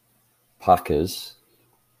 Packers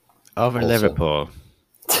over also. Liverpool.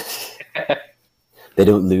 They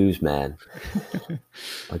don't lose, man.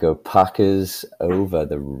 I go Packers over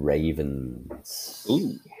the Ravens.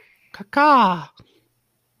 Ooh, caca.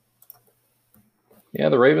 Yeah,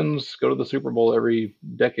 the Ravens go to the Super Bowl every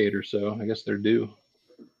decade or so. I guess they're due.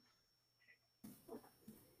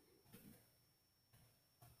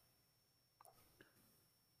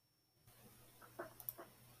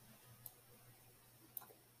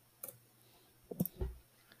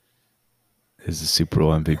 Is the Super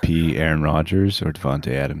Bowl MVP Aaron Rodgers or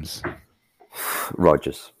Devontae Adams?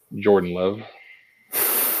 Rodgers. Jordan Love.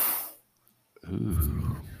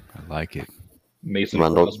 Ooh, I like it. Mason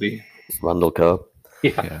Crosby. Randall Cobb.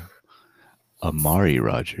 Yeah. Amari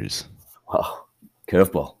Rodgers. Wow.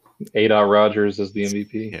 Curveball. A.Dot Rodgers is the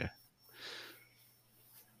MVP. Yeah.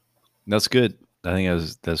 That's good. I think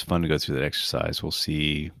that's fun to go through that exercise. We'll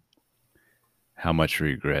see how much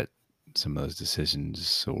regret some of those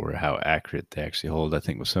decisions or how accurate they actually hold. I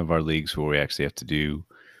think with some of our leagues where we actually have to do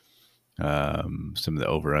some of the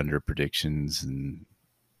over-under predictions, and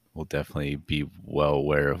we'll definitely be well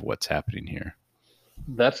aware of what's happening here.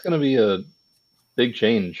 That's going to be a big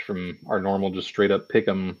change from our normal just straight up pick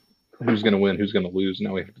 'em, who's going to win, who's going to lose.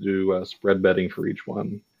 Now we have to do spread betting for each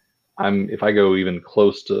one. If I go even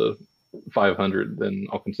close to 500, then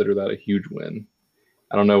I'll consider that a huge win.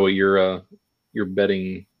 I don't know what your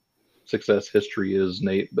betting success history is,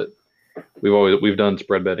 Nate, but we've done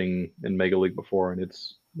spread betting in Mega League before, and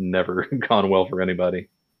it's never gone well for anybody.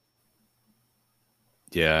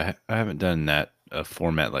 Yeah, I haven't done a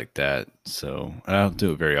format like that, so I don't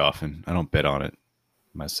do it very often. I don't bet on it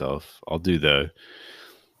myself. I'll do the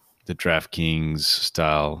DraftKings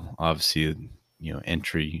style, obviously,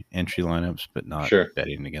 entry lineups, but not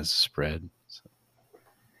betting against the spread. So.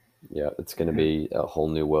 Yeah, it's going to be a whole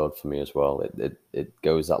new world for me as well. It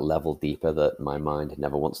goes that level deeper that my mind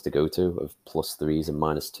never wants to go to, of +3s and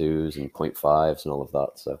 -2s and 0.5s and all of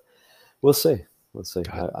that. So we'll see. We'll see.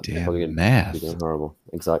 Goddamn math. Be doing horrible.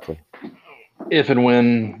 Exactly. If and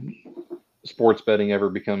when sports betting ever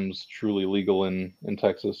becomes truly legal in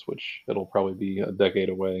Texas, which it'll probably be a decade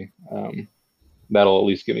away, that'll at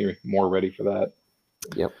least get me more ready for that.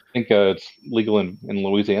 Yep. I think it's legal in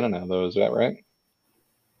Louisiana now, though. Is that right?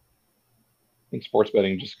 I think sports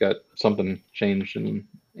betting just got something changed in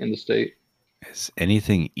the state. Is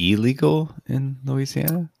anything illegal in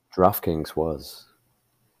Louisiana? DraftKings was.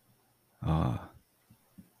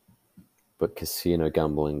 But casino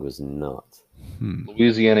gambling was not.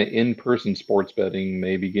 Louisiana in-person sports betting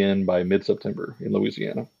may begin by mid-September in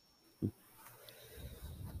Louisiana.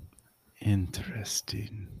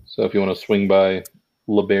 Interesting. So if you want to swing by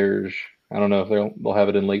L'Auberge, I don't know if they'll have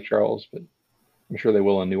it in Lake Charles, but I'm sure they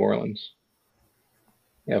will in New Orleans.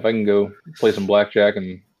 Yeah, if I can go play some blackjack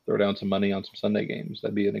and throw down some money on some Sunday games,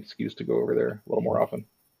 that'd be an excuse to go over there a little more often.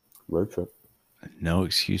 Road trip. No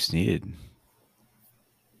excuse needed.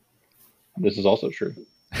 This is also true.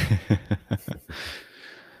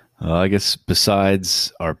 I guess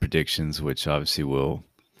besides our predictions, which obviously we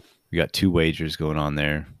got 2 wagers going on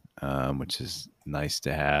there, which is nice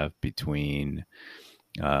to have between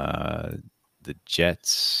the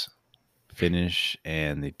Jets finish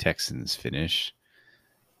and the Texans finish.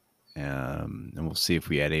 And we'll see if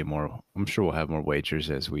we add any more. I'm sure we'll have more wagers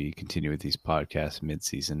as we continue with these podcasts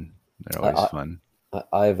mid-season. They're always fun.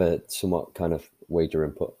 I have a somewhat kind of wager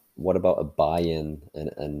input. What about a buy-in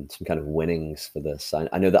and some kind of winnings for this?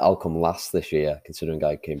 I know that I'll come last this year, considering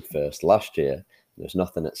I came first last year. There's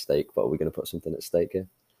nothing at stake, but are we going to put something at stake here?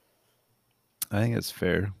 I think it's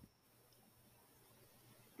fair.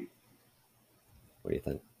 What do you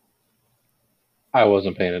think? I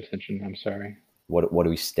wasn't paying attention. I'm sorry. What are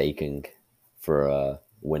we staking for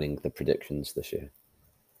winning the predictions this year?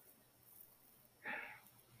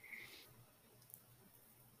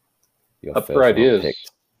 Up for ideas.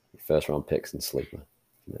 First round picks and sleeper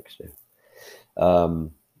next year.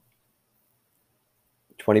 $20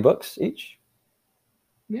 each?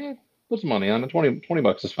 Yeah, put some money on it.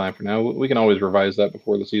 $20 is fine for now. We can always revise that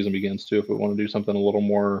before the season begins too if we want to do something a little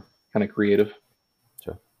more kind of creative.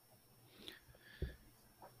 Sure.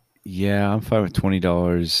 Yeah, I'm fine with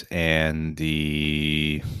 $20, and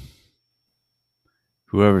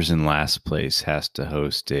whoever's in last place has to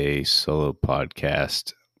host a solo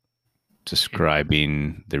podcast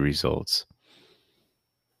describing the results.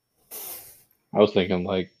 I was thinking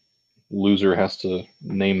like loser has to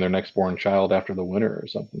name their next born child after the winner or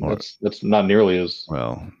something. That's not nearly as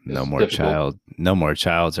well. No as more difficult. No more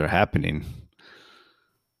childs are happening.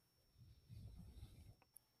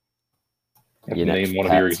 You have to name one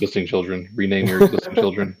of your existing children. Rename your existing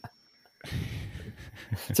children.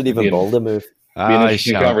 It's an even bolder move. Be an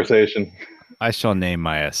interesting conversation. I shall name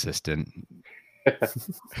my assistant.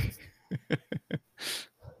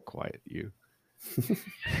 Quiet you.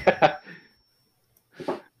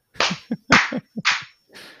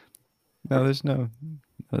 No, there's no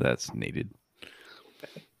that's needed.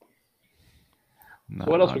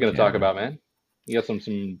 What else are we going to talk about, man? You got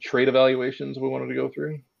some trade evaluations we wanted to go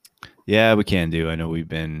through? Yeah, we can do. I know we've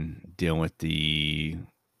been dealing with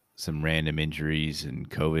some random injuries and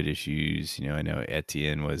COVID issues. You know, I know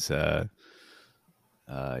Etienne was a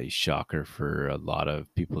shocker for a lot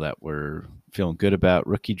of people that were feeling good about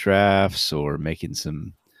rookie drafts or making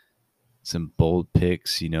some bold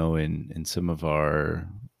picks, you know, in some of our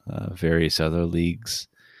various other leagues.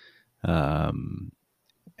 And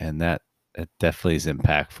that definitely is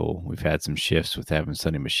impactful. We've had some shifts with having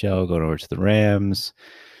Sonny Michel going over to the Rams,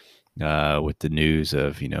 with the news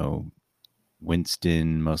of, you know,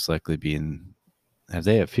 Winston most likely being. Have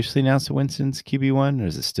they officially announced that Winston's QB1, or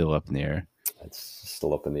is it still up in the air? It's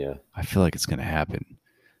still up in the air. I feel like it's going to happen,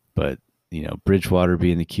 but you know, Bridgewater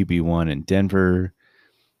being the QB1 in Denver.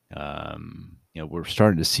 You know, we're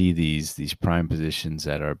starting to see these prime positions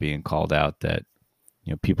that are being called out. That,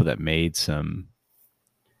 you know, people that made some.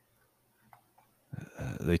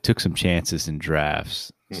 They took some chances in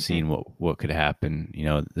drafts, seeing what could happen. You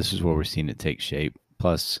know, this is where we're seeing it take shape.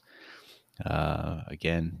 Plus,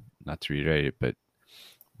 again, not to reiterate it, but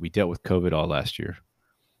we dealt with COVID all last year,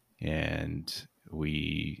 and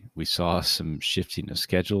we saw some shifting of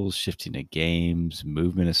schedules, shifting of games,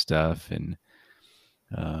 movement of stuff. And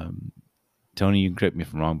Tony, you can correct me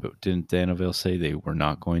if I'm wrong, but didn't Danville say they were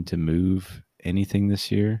not going to move anything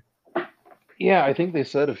this year? Yeah, I think they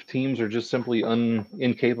said if teams are just simply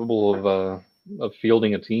incapable of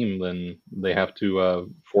fielding a team, then they have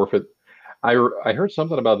to forfeit. I heard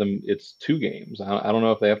something about them. It's 2 games. I don't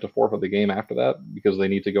know if they have to forfeit the game after that because they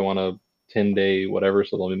need to go on a 10-day whatever,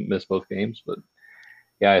 so they'll miss both games. But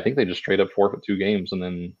yeah, I think they just straight up forfeit 2 games, and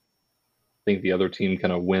then I think the other team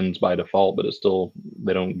kind of wins by default, but it's still,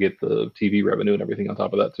 they don't get the TV revenue and everything on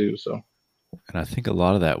top of that too. So, and I think a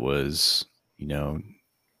lot of that was, you know,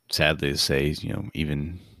 sadly to say, you know,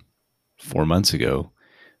 even 4 months ago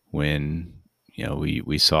when, you know,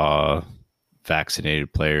 we saw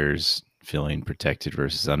vaccinated players feeling protected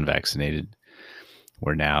versus unvaccinated,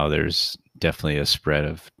 where now there's definitely a spread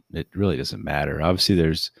of, it really doesn't matter. Obviously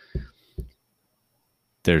there's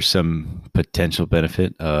some potential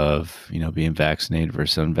benefit of, you know, being vaccinated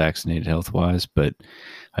versus unvaccinated health wise, but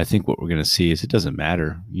I think what we're going to see is it doesn't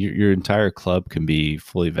matter. Your entire club can be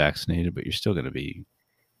fully vaccinated, but you're still going to be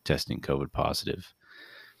testing COVID positive.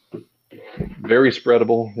 Very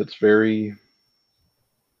spreadable. It's very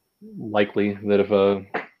likely that if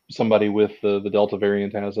somebody with the Delta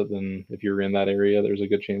variant has it, then if you're in that area, there's a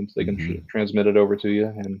good chance they can transmit it over to you.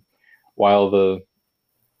 And while the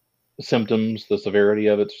symptoms, the severity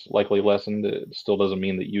of it's likely lessened, it still doesn't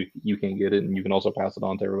mean that you can get it and you can also pass it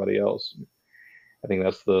on to everybody else. I think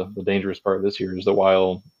that's the dangerous part this year, is that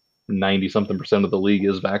while 90-something% of the league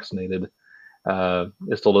is vaccinated,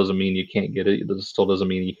 it still doesn't mean you can't get it. It still doesn't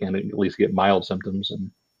mean you can't at least get mild symptoms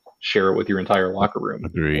and share it with your entire locker room.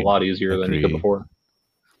 Agreed. A lot easier than you could before.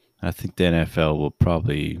 I think the NFL will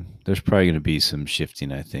there's probably going to be some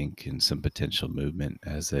shifting, I think, and some potential movement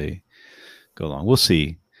as they go along. We'll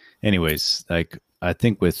see. Anyways, like, I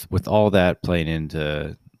think with all that playing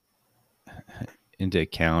into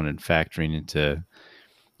account and factoring into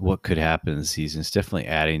what could happen in the season, it's definitely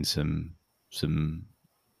adding some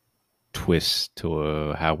twists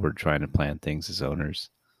to how we're trying to plan things as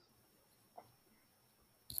owners.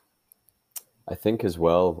 I think as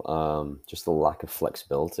well, just the lack of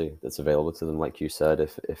flexibility that's available to them. Like you said,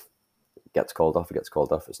 if it gets called off, it gets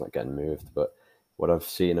called off. It's not getting moved. But what I've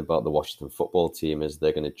seen about the Washington football team is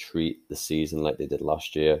they're going to treat the season like they did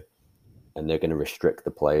last year, and they're going to restrict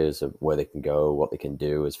the players of where they can go, what they can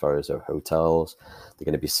do as far as their hotels. They're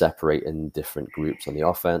going to be separating different groups on the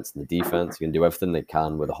offense and the defense. They're going to do everything they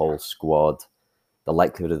can with the whole squad. The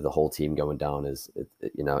likelihood of the whole team going down is,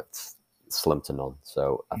 it's slim to none.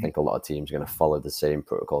 So I think a lot of teams are going to follow the same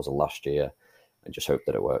protocols of last year and just hope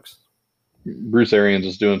that it works. Bruce Arians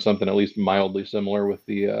is doing something at least mildly similar with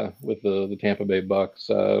the Tampa Bay Bucks.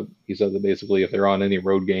 He said that basically if they're on any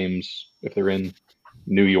road games, if they're in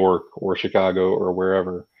New York or Chicago or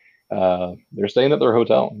wherever, they're staying at their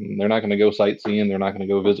hotel. They're not going to go sightseeing. They're not going to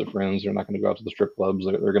go visit friends. They're not going to go out to the strip clubs.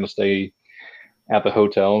 They're going to stay at the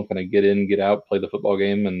hotel, kind of get in, get out, play the football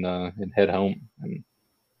game, and head home. And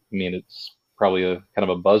I mean, it's probably a kind of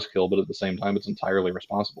a buzzkill, but at the same time, it's entirely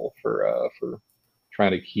responsible for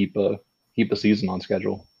trying to keep the season on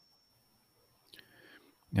schedule.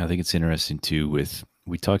 Yeah, I think it's interesting too.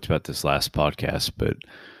 We talked about this last podcast, but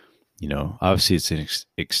obviously it's an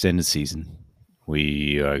extended season.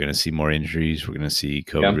 We are going to see more injuries. We're going to see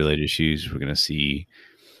COVID-related issues. We're going to see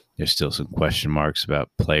there's still some question marks about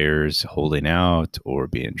players holding out or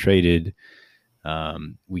being traded.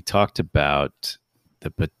 We talked about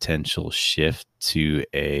the potential shift to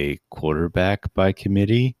a quarterback by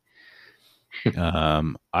committee.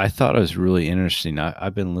 I thought it was really interesting.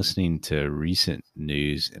 I've been listening to recent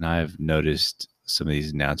news, and I've noticed some of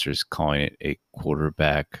these announcers calling it a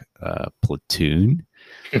quarterback platoon.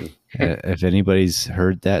 If anybody's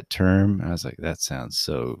heard that term, I was like, that sounds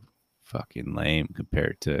so fucking lame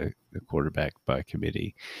compared to the quarterback by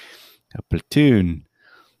committee. A platoon.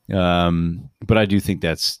 But I do think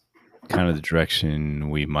that's kind of the direction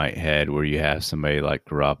we might head, where you have somebody like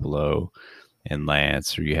Garoppolo and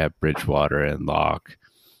Lance, or you have Bridgewater and Locke,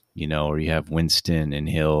 or you have Winston and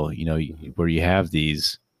Hill, where you have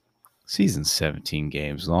these seasons 17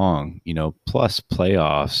 games long, plus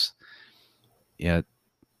playoffs. Yeah,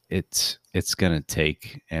 it's going to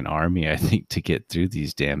take an army, I think, to get through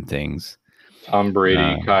these damn things. Tom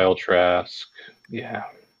Brady, Kyle Trask. Yeah,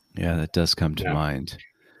 that does come to mind.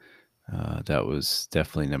 That was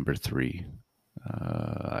definitely number 3.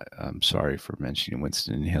 I'm sorry for mentioning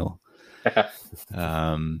Winston and Hill.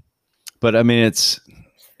 But I mean,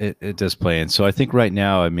 it does play in. So I think right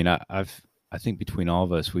now, I mean, I think between all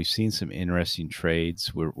of us, we've seen some interesting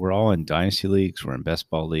trades. We're all in dynasty leagues. We're in best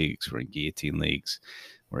ball leagues. We're in guillotine leagues.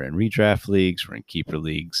 We're in redraft leagues. We're in keeper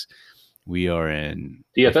leagues. We are in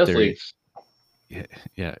DFS leagues.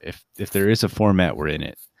 Yeah. If there is a format, we're in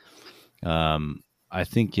it. I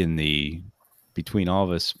think between all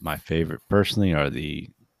of us, my favorite personally are the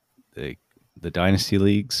dynasty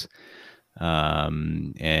leagues,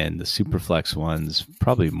 and the Superflex ones,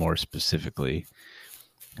 probably more specifically,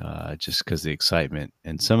 just because the excitement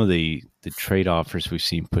and some of the trade offers we've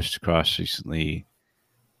seen pushed across recently.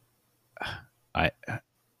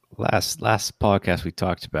 Last podcast we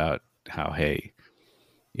talked about how, hey,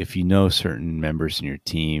 if certain members in your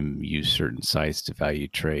team use certain sites to value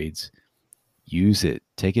trades, use it,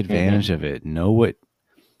 take advantage of it. Know what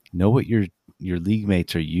your league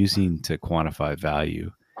mates are using to quantify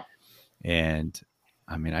value. And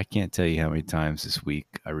I mean, I can't tell you how many times this week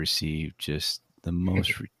I received just the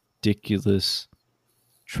most ridiculous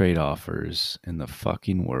trade offers in the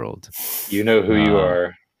fucking world. You know who you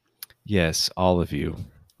are. Yes, all of you.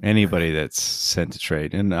 Anybody that's sent a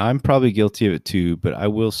trade. And I'm probably guilty of it too, but I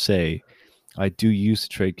will say I do use the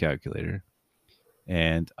trade calculator,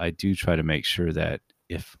 and I do try to make sure that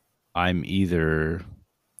if I'm either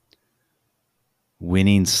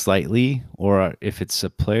winning slightly, or if it's a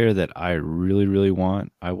player that I really, really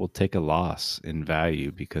want, I will take a loss in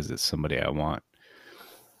value because it's somebody I want.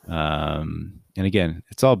 And again,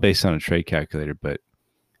 it's all based on a trade calculator, but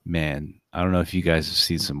man, I don't know if you guys have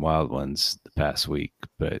seen some wild ones the past week,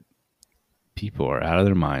 but people are out of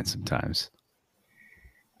their minds sometimes.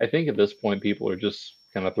 I think at this point, people are just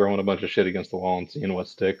kind of throwing a bunch of shit against the wall and seeing what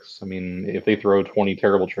sticks. I mean, if they throw 20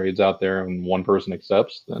 terrible trades out there and one person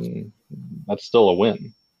accepts, then that's still a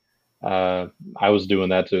win. I was doing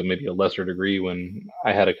that to maybe a lesser degree when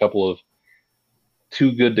I had a couple of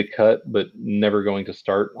too good to cut, but never going to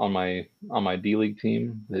start on my D League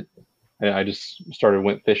team. That I just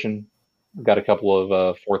went fishing. Got a couple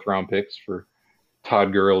of 4th round picks for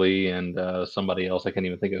Todd Gurley and somebody else. I can't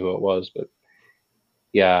even think of who it was, but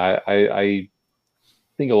yeah, I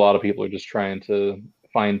think a lot of people are just trying to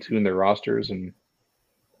fine tune their rosters, and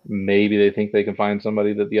maybe they think they can find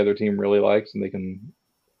somebody that the other team really likes and they can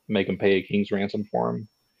make them pay a king's ransom for him.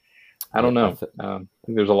 I don't know. I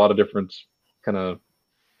think there's a lot of different kind of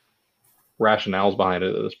rationales behind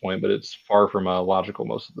it at this point, but it's far from logical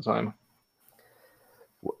most of the time.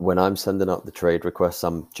 When I'm sending out the trade requests,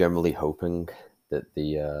 I'm generally hoping that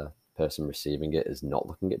the person receiving it is not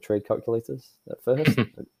looking at trade calculators at first.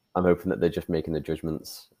 I'm hoping that they're just making the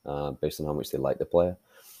judgments based on how much they like the player.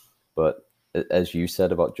 But as you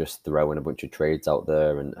said about just throwing a bunch of trades out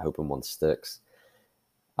there and hoping one sticks,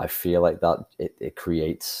 I feel like that it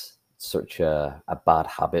creates such a bad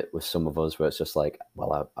habit with some of us where it's just like,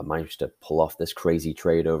 well, I managed to pull off this crazy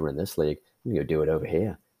trade over in this league. I'm going to do it over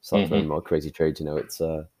here. Start throwing more crazy trades. It's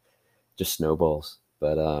just snowballs.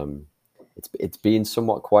 But it's been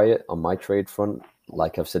somewhat quiet on my trade front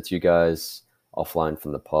like I've said to you guys offline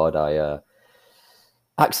from the pod, I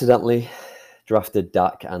accidentally drafted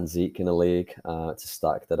Dak and Zeke in a league. It's a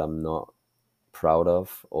stack that I'm not proud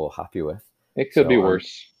of or happy with. It could be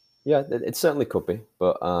worse. Yeah, it certainly could be.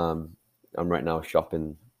 But I'm right now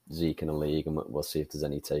shopping Zeke in a league, and we'll see if there's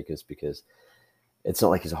any takers, because it's not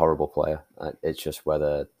like he's a horrible player. It's just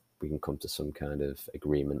whether we can come to some kind of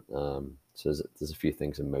agreement. So there's a few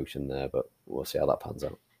things in motion there, but we'll see how that pans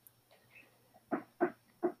out.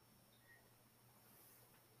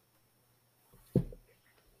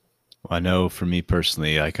 I know for me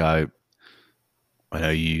personally, like I know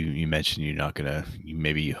you mentioned you're not gonna.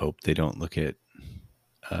 Maybe you hope they don't look at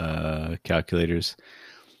calculators.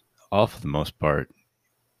 All for the most part,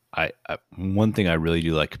 I one thing I really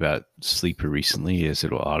do like about Sleeper recently is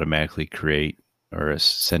it will automatically create or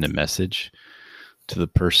send a message to the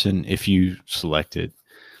person if you select it.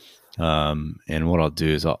 And what I'll do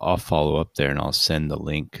is I'll follow up there and I'll send the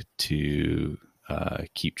link to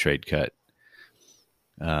Keep Trade Cut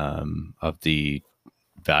of the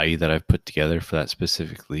value that I've put together for that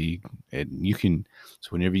specific league. And you can, so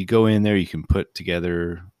whenever you go in there, you can put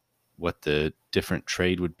together what the different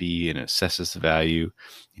trade would be and it assesses the value,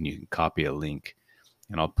 and you can copy a link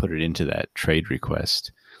and I'll put it into that trade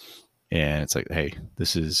request. And it's like, hey,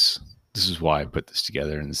 this is why I put this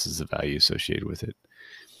together and this is the value associated with it.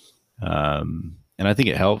 And I think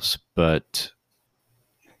it helps, but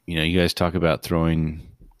you guys talk about throwing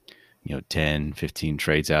 10, 15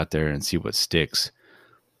 trades out there and see what sticks.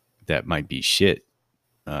 That might be shit.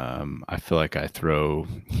 I feel like I throw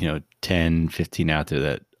 10, 15 out there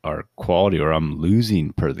that are quality, or I'm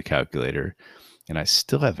losing per the calculator, and I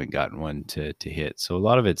still haven't gotten one to hit. So a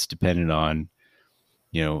lot of it's dependent on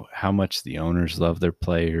how much the owners love their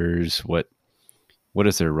players, what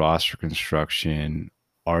is their roster construction,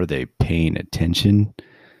 are they paying attention?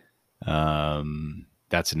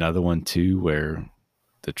 That's another one too, where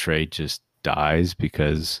the trade just dies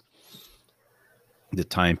because the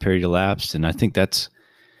time period elapsed. And I think that's,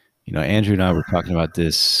 Andrew and I were talking about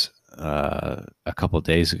this a couple of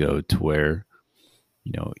days ago, to where,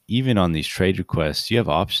 even on these trade requests, you have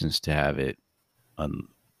options to have it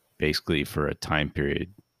basically for a time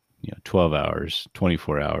period, 12 hours,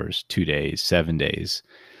 24 hours, 2 days, 7 days.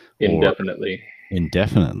 Indefinitely.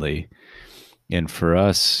 And for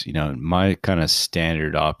us, my kind of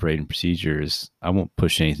standard operating procedure is I won't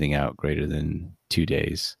push anything out greater than 2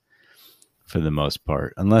 days for the most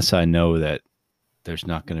part, unless I know that there's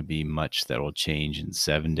not going to be much that will change in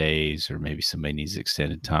 7 days, or maybe somebody needs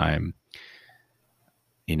extended time.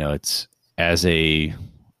 It's as a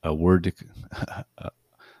word to,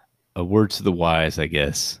 a word to the wise, I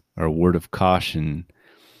guess, or a word of caution.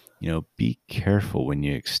 Be careful when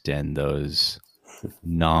you extend those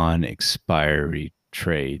non-expiry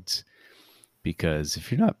trades, because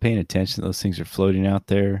if you're not paying attention, those things are floating out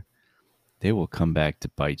there. They will come back to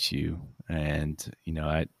bite you. And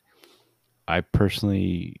I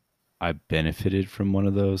personally, I benefited from one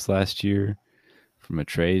of those last year, from a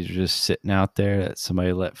trade just sitting out there that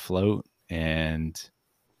somebody let float, and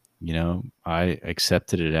I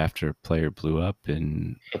accepted it after a player blew up,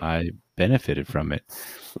 and I benefited from it.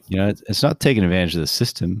 It's not taking advantage of the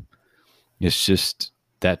system. It's just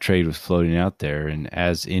that trade was floating out there, and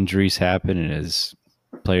as injuries happen and as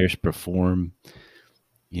players perform,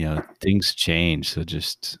 things change. So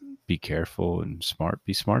just be careful and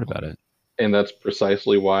be smart about it. And that's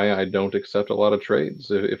precisely why I don't accept a lot of trades.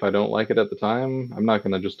 If I don't like it at the time, I'm not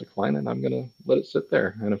going to just decline it. I'm going to let it sit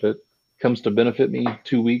there. And if it comes to benefit me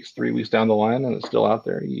 2 weeks, 3 weeks down the line, and it's still out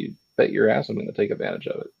there, you bet your ass I'm going to take advantage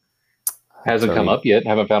of it. Hasn't come up yet.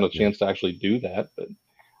 Haven't found a chance to actually do that, but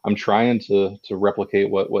I'm trying to replicate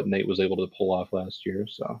what Nate was able to pull off last year.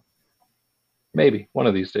 So maybe one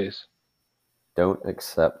of these days. Don't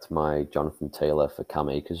accept my Jonathan Taylor for Cam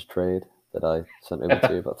Akers trade that I sent over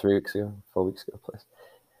to you about 4 weeks ago, please.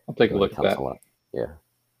 I'll take a look at that. Yeah.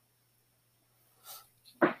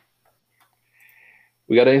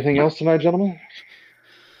 We got anything else tonight, gentlemen?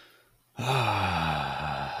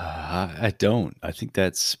 I don't. I think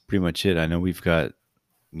that's pretty much it. I know we've got,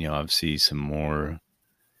 obviously some more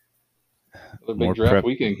draft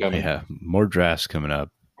weekend coming. Yeah, more drafts coming up.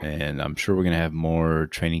 And I'm sure we're going to have more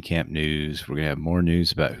training camp news. We're going to have more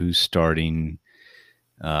news about who's starting,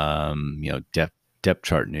 depth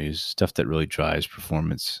chart news, stuff that really drives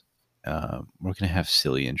performance. We're going to have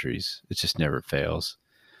silly injuries. It just never fails.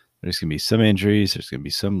 There's going to be some injuries. There's going to be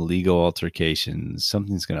some legal altercations.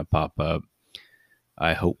 Something's going to pop up.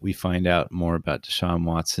 I hope we find out more about Deshaun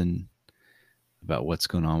Watson, about what's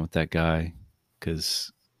going on with that guy.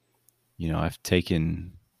 Because, I've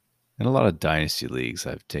taken In a lot of dynasty leagues,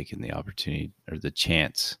 I've taken the opportunity or the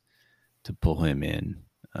chance to pull him in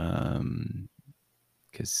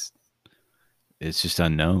because it's just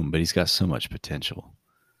unknown, but he's got so much potential.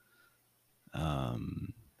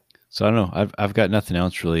 So I don't know. I've got nothing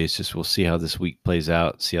else really. It's just we'll see how this week plays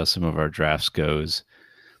out, see how some of our drafts goes,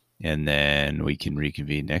 and then we can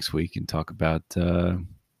reconvene next week and talk about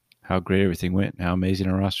how great everything went and how amazing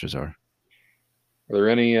our rosters are. Are there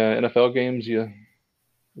any NFL games you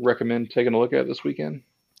recommend taking a look at this weekend?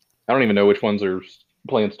 I don't even know which ones are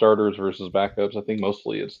playing starters versus backups. I think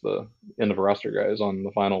mostly it's the end of roster guys on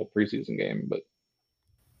the final preseason game, but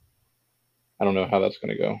I don't know how that's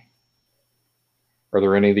going to go. Are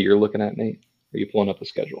there any that you're looking at, Nate? Are you pulling up the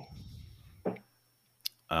schedule?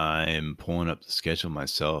 I'm pulling up the schedule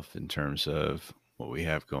myself in terms of what we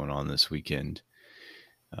have going on this weekend.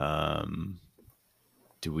 Do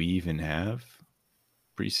we even have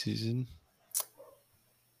preseason?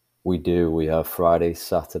 We do. We have Friday,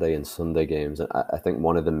 Saturday, and Sunday games. And I think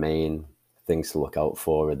one of the main things to look out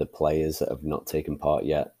for are the players that have not taken part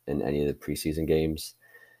yet in any of the preseason games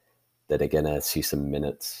that are going to see some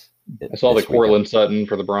minutes. I saw the Cortland Sutton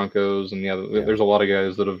for the Broncos, and there's a lot of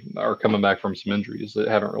guys that are coming back from some injuries that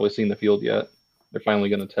haven't really seen the field yet. They're finally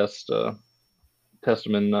going to test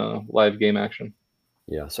them in live game action.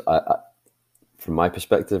 Yeah, so I, from my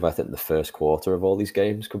perspective, I think the first quarter of all these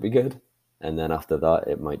games could be good, and then after that,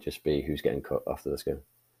 it might just be who's getting cut after this game.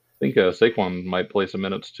 I think Saquon might play some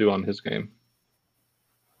minutes too on his game.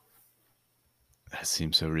 That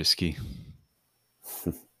seems so risky.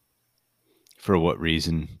 For what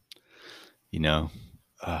reason? I know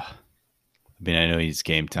he's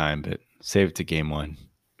game time, but save it to game one.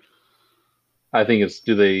 I think it's,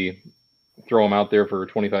 do they throw him out there for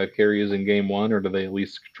 25 carries in game one, or do they at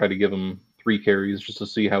least try to give him 3 carries just to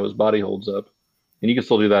see how his body holds up? And you can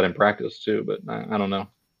still do that in practice too, but I don't know.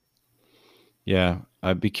 Yeah,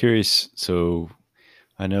 I'd be curious. So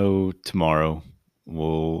I know tomorrow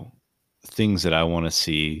things that I want to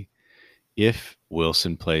see if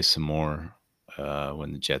Wilson plays some more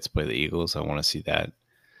when the Jets play the Eagles. I want to see that.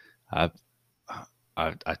 I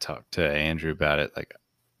talked to Andrew about it. Like,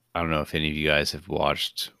 I don't know if any of you guys have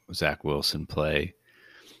watched Zach Wilson play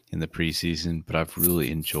in the preseason, but I've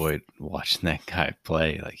really enjoyed watching that guy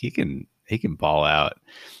play. Like, he can ball out,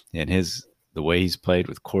 and the way he's played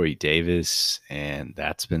with Corey Davis, and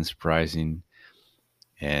that's been surprising.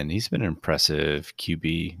 And he's been an impressive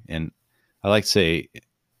QB, and I like to say,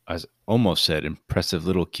 I almost said impressive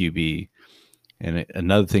little QB. And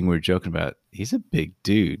another thing we were joking about, he's a big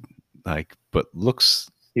dude, but looks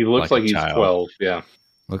like he's child. 12. Yeah,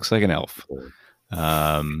 looks like an elf.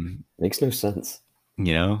 Makes no sense,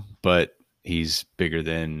 But he's bigger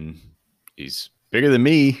than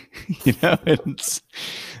me,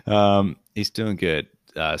 And he's doing good.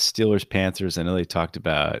 Steelers, Panthers. I know they talked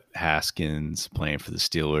about Haskins playing for the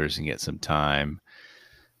Steelers and get some time.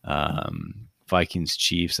 Vikings,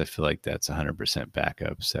 Chiefs. I feel like that's 100%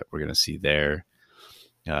 backups that we're going to see there.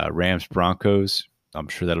 Rams, Broncos. I'm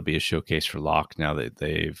sure that'll be a showcase for Locke now that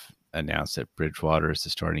they've announced that Bridgewater is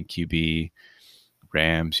the starting QB.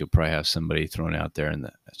 Rams, you'll probably have somebody thrown out there, and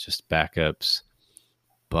that's just backups.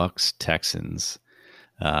 Bucks, Texans.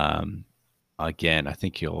 Again, I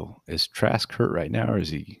think is Trask hurt right now, or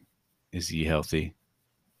is he healthy?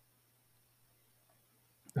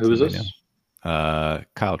 Who is this?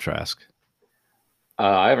 Kyle Trask.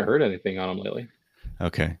 I haven't heard anything on him lately.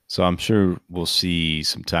 Okay, so I'm sure we'll see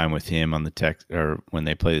some time with him on the or when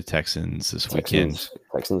they play the Texans this weekend.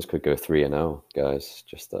 Texans could go 3-0, guys.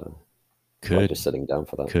 Just sitting down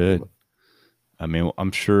for that. Could. I mean,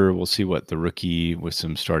 I'm sure we'll see what the rookie with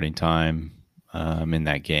some starting time in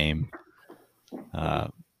that game.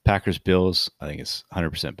 Packers, Bills. I think it's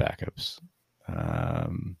 100% backups,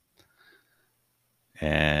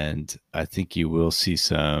 and I think you will see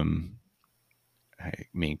some. I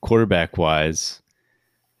mean, quarterback wise.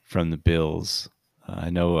 From the Bills, I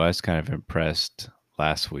know I was kind of impressed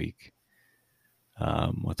last week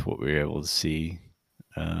with what we were able to see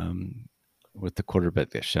with the quarterback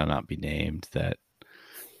that shall not be named. That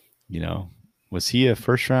was he a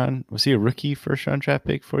rookie first round draft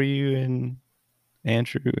pick for you and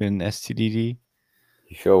Andrew in STDD?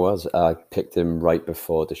 He sure was. I picked him right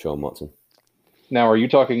before Deshaun Watson. Now, are you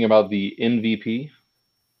talking about the MVP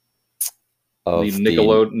of the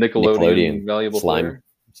Nickelodeon valuable player?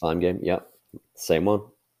 Slime game, yeah. Same one.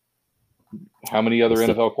 How many other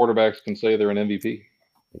NFL quarterbacks can say they're an MVP?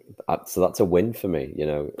 So that's a win for me.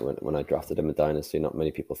 When I drafted him in Dynasty, not many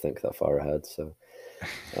people think that far ahead. So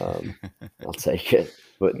I'll take it.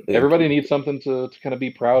 But everybody needs something to kind of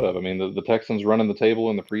be proud of. I mean, the Texans running the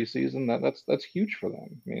table in the preseason, that's huge for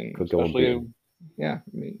them. I mean, especially, I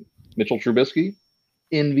mean, Mitchell Trubisky,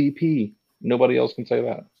 MVP. Nobody else can say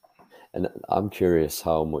that. And I'm curious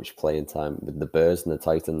how much playing time with the Bears and the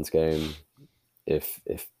Titans game, if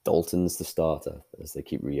Dalton's the starter, as they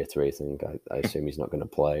keep reiterating, I assume he's not going to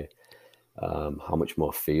play. How much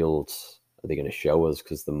more fields are they going to show us?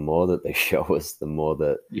 Because the more that they show us, the more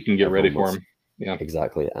that you can get ready for him. Yeah,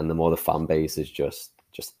 exactly. And the more the fan base is just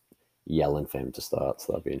yelling for him to start.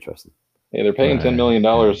 So that'd be interesting. Hey, they're paying $10 million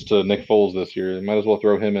to Nick Foles this year. They might as well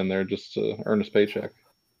throw him in there just to earn his paycheck.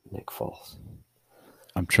 Nick Foles.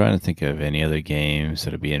 I'm trying to think of any other games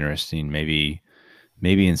that'd be interesting. Maybe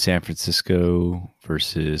in San Francisco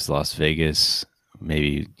versus Las Vegas.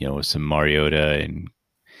 Maybe, with some Mariota, and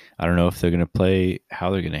I don't know if they're going to play, how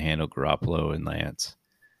they're going to handle Garoppolo and Lance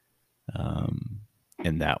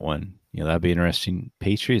in that one. That'd be interesting.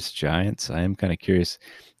 Patriots, Giants. I am kind of curious.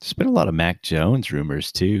 There's been a lot of Mac Jones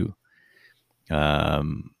rumors too.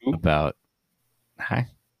 About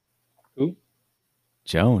who? Mac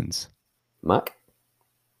Jones.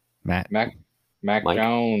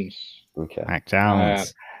 Okay. Mac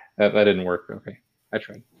Jones. That didn't work. Okay, I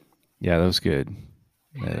tried. Yeah, that was good.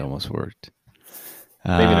 That almost worked.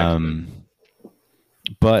 Maybe next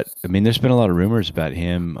but I mean, there's been a lot of rumors about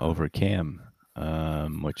him over Cam,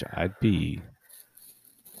 which I'd be.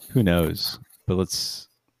 Who knows? But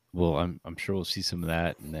I'm sure we'll see some of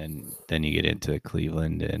that, and then you get into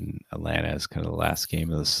Cleveland and Atlanta as kind of the last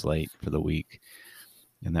game of the slate for the week,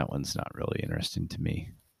 and that one's not really interesting to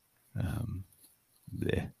me.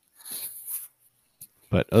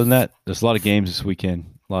 But other than that, there's a lot of games this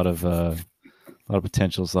weekend, a lot of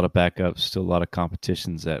potentials, a lot of backups, still a lot of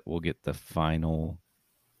competitions that we'll get the final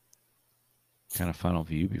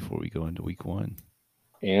view before we go into week 1.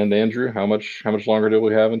 And Andrew, how much longer do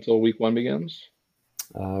we have until week 1 begins?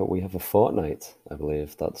 We have a fortnight, I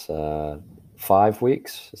believe. That's 5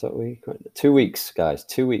 weeks. Is that week? 2 weeks, guys.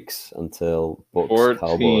 2 weeks until Bucks 14.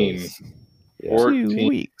 Cowboys. Yeah. 14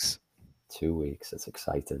 weeks. 2 weeks. It's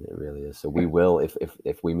exciting. It really is. So we will,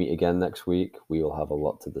 if we meet again next week, we will have a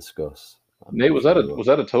lot to discuss. Nate, was that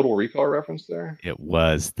a Total Recall reference there? It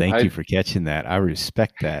was. Thank you for catching that. I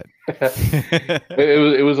respect that.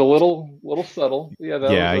 it was a little subtle.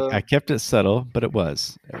 Yeah, I kept it subtle, but it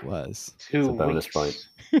was. 2 weeks. Bonus point.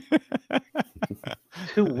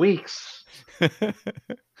 2 weeks.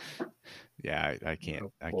 Yeah, I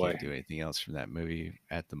can't. I can't do anything else from that movie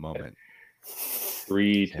at the moment.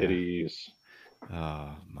 3 titties.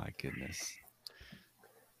 Oh my goodness.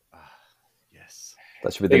 Yes.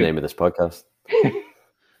 That should be the name of this podcast.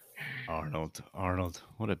 Arnold.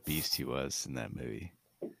 What a beast he was in that movie.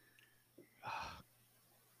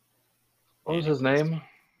 What was his name?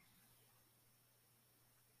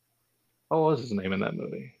 What was his name in that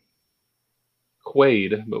movie?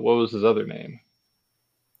 Quaid, but what was his other name?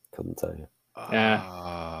 Couldn't tell you.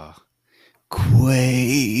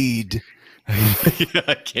 Quaid.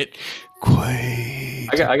 I can't. Quaid.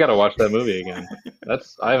 I got to watch that movie again.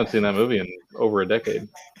 I haven't seen that movie in over a decade.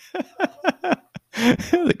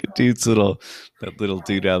 Like that little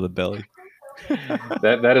dude out of the belly.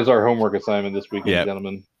 That is our homework assignment this weekend,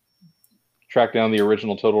 gentlemen. Track down the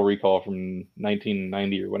original Total Recall from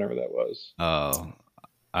 1990 or whenever that was. Oh,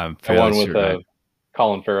 I'm fairly one with sure.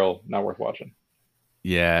 Colin Farrell, not worth watching.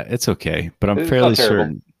 Yeah, it's okay, but I'm fairly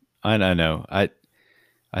certain. I know.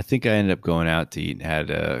 I think I ended up going out to eat and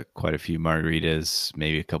had quite a few margaritas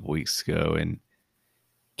maybe a couple weeks ago, and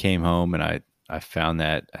came home and I found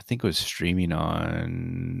that I think it was streaming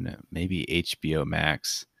on maybe HBO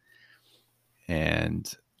Max, and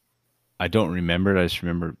I don't remember it. I just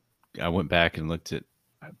remember I went back and looked at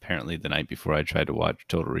apparently the night before I tried to watch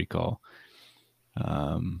Total Recall.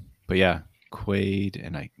 But yeah, Quaid,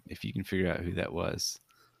 and if you can figure out who that was.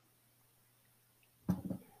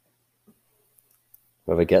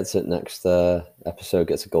 Whoever gets it next episode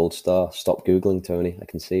gets a gold star. Stop Googling, Tony. I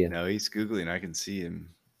can see him. No, he's Googling. I can see him.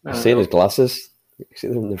 You see his glasses? You see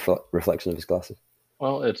the reflection of his glasses?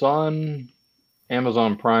 Well, it's on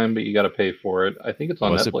Amazon Prime, but you got to pay for it. I think it's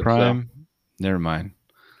on Netflix. Is it Prime? Never mind.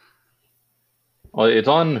 Well, it's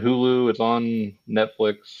on Hulu. It's on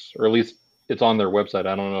Netflix, or at least it's on their website.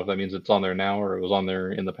 I don't know if that means it's on there now or it was on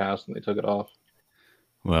there in the past and they took it off.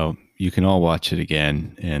 Well, you can all watch it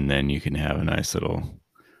again, and then you can have a nice little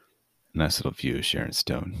view of Sharon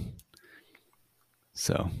Stone.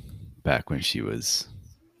 So, back when she was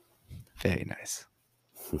very nice.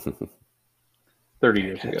 30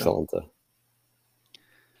 years ago. Excellent.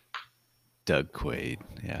 Doug Quaid.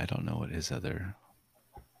 Yeah, I don't know what his other...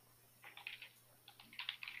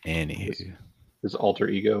 Anywho. His alter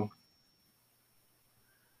ego.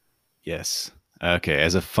 Yes. Okay.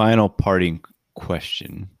 As a final parting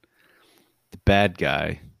question, the bad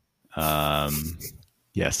guy.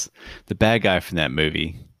 Yes, the bad guy from that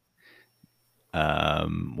movie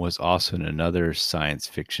was also in another science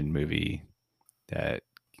fiction movie and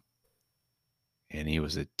he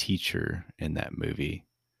was a teacher in that movie.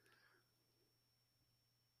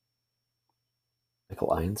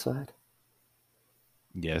 Michael Ironside?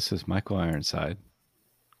 Yes, it's Michael Ironside.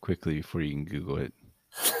 Quickly before you can Google it.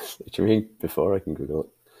 What do you mean before I can Google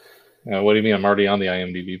it? What do you mean? I'm already on the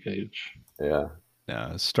IMDb page. Yeah.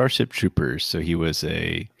 Starship Troopers. So he was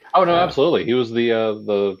a. Oh no, absolutely. He was the.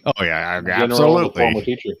 Oh yeah, general, absolutely. The former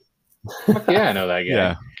teacher. Yeah, I know that guy.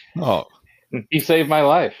 Yeah. Oh, he saved my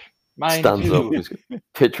life. Mine Stands too. up. His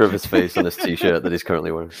picture of his face on his T-shirt that he's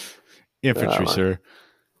currently wearing. Infantry, sir.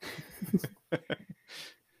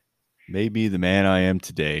 Maybe the man I am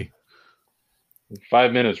today.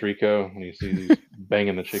 5 minutes, Rico. When you see these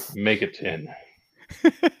banging the chick, make it 10.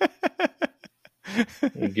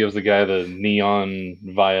 He gives the guy the neon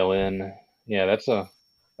violin. Yeah, that's a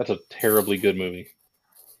terribly good movie.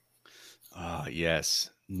 Yes,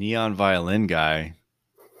 neon violin guy.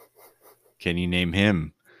 Can you name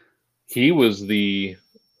him? He was the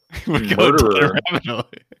murderer.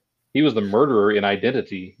 He was the murderer in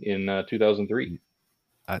Identity in 2003.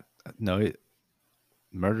 No,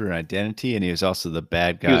 Murder in Identity, and he was also the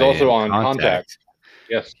bad guy. He was also on Contact.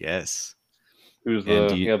 Yes. Yes. He was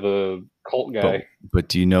the cult guy. But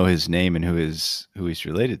do you know his name and who he's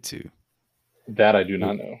related to? That I do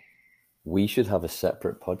not know. We should have a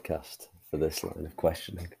separate podcast for this line of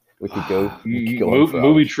questioning. We could go.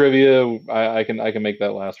 Movie trivia. I can make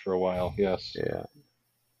that last for a while. Yes. Yeah.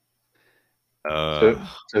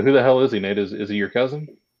 So who the hell is he, Nate? Is he your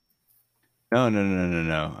cousin? No.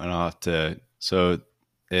 And I'll have to. So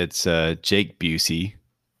it's Jake Busey.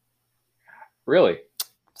 Really?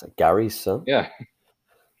 It's like Gary's son. Yeah.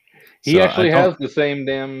 He actually has the same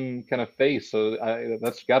damn kind of face, so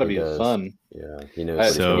that's got to be his son. Yeah, he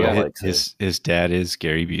knows. His dad is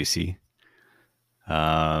Gary Busey.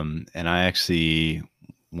 And I actually,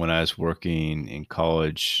 when I was working in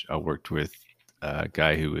college, I worked with a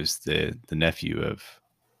guy who was the nephew of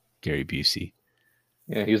Gary Busey.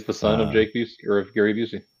 Yeah, he's the son of Jake Busey or of Gary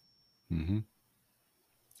Busey. Mm-hmm.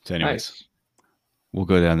 So, anyways, we'll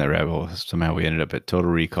go down that rabbit hole. Somehow we ended up at Total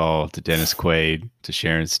Recall, to Dennis Quaid, to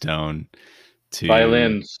Sharon Stone, to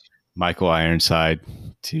violins, Michael Ironside,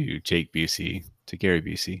 to Jake Busey, to Gary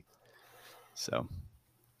Busey. So,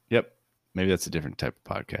 yep, maybe that's a different type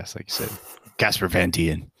of podcast, like you said. Casper Van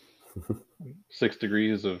Dien. 6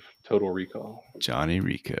 Degrees of Total Recall. Johnny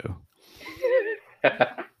Rico.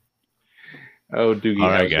 Oh, Doogie. All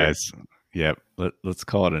right, guys. Yep, let's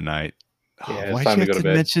call it a night. Yeah, why'd you have to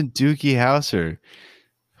mention Doogie Howser?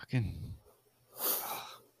 Fucking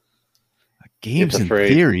games in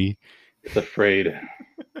theory. It's afraid.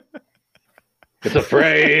 It's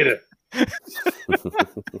afraid.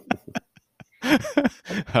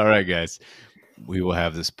 All right, guys. We will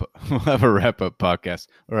have we'll have a wrap up podcast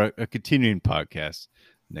or a continuing podcast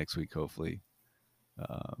next week, hopefully.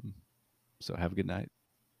 So have a good night.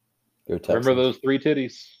 Remember those 3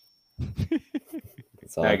 titties.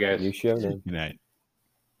 Hi, guys. New show then. Good night.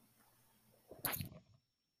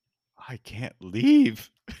 I can't leave.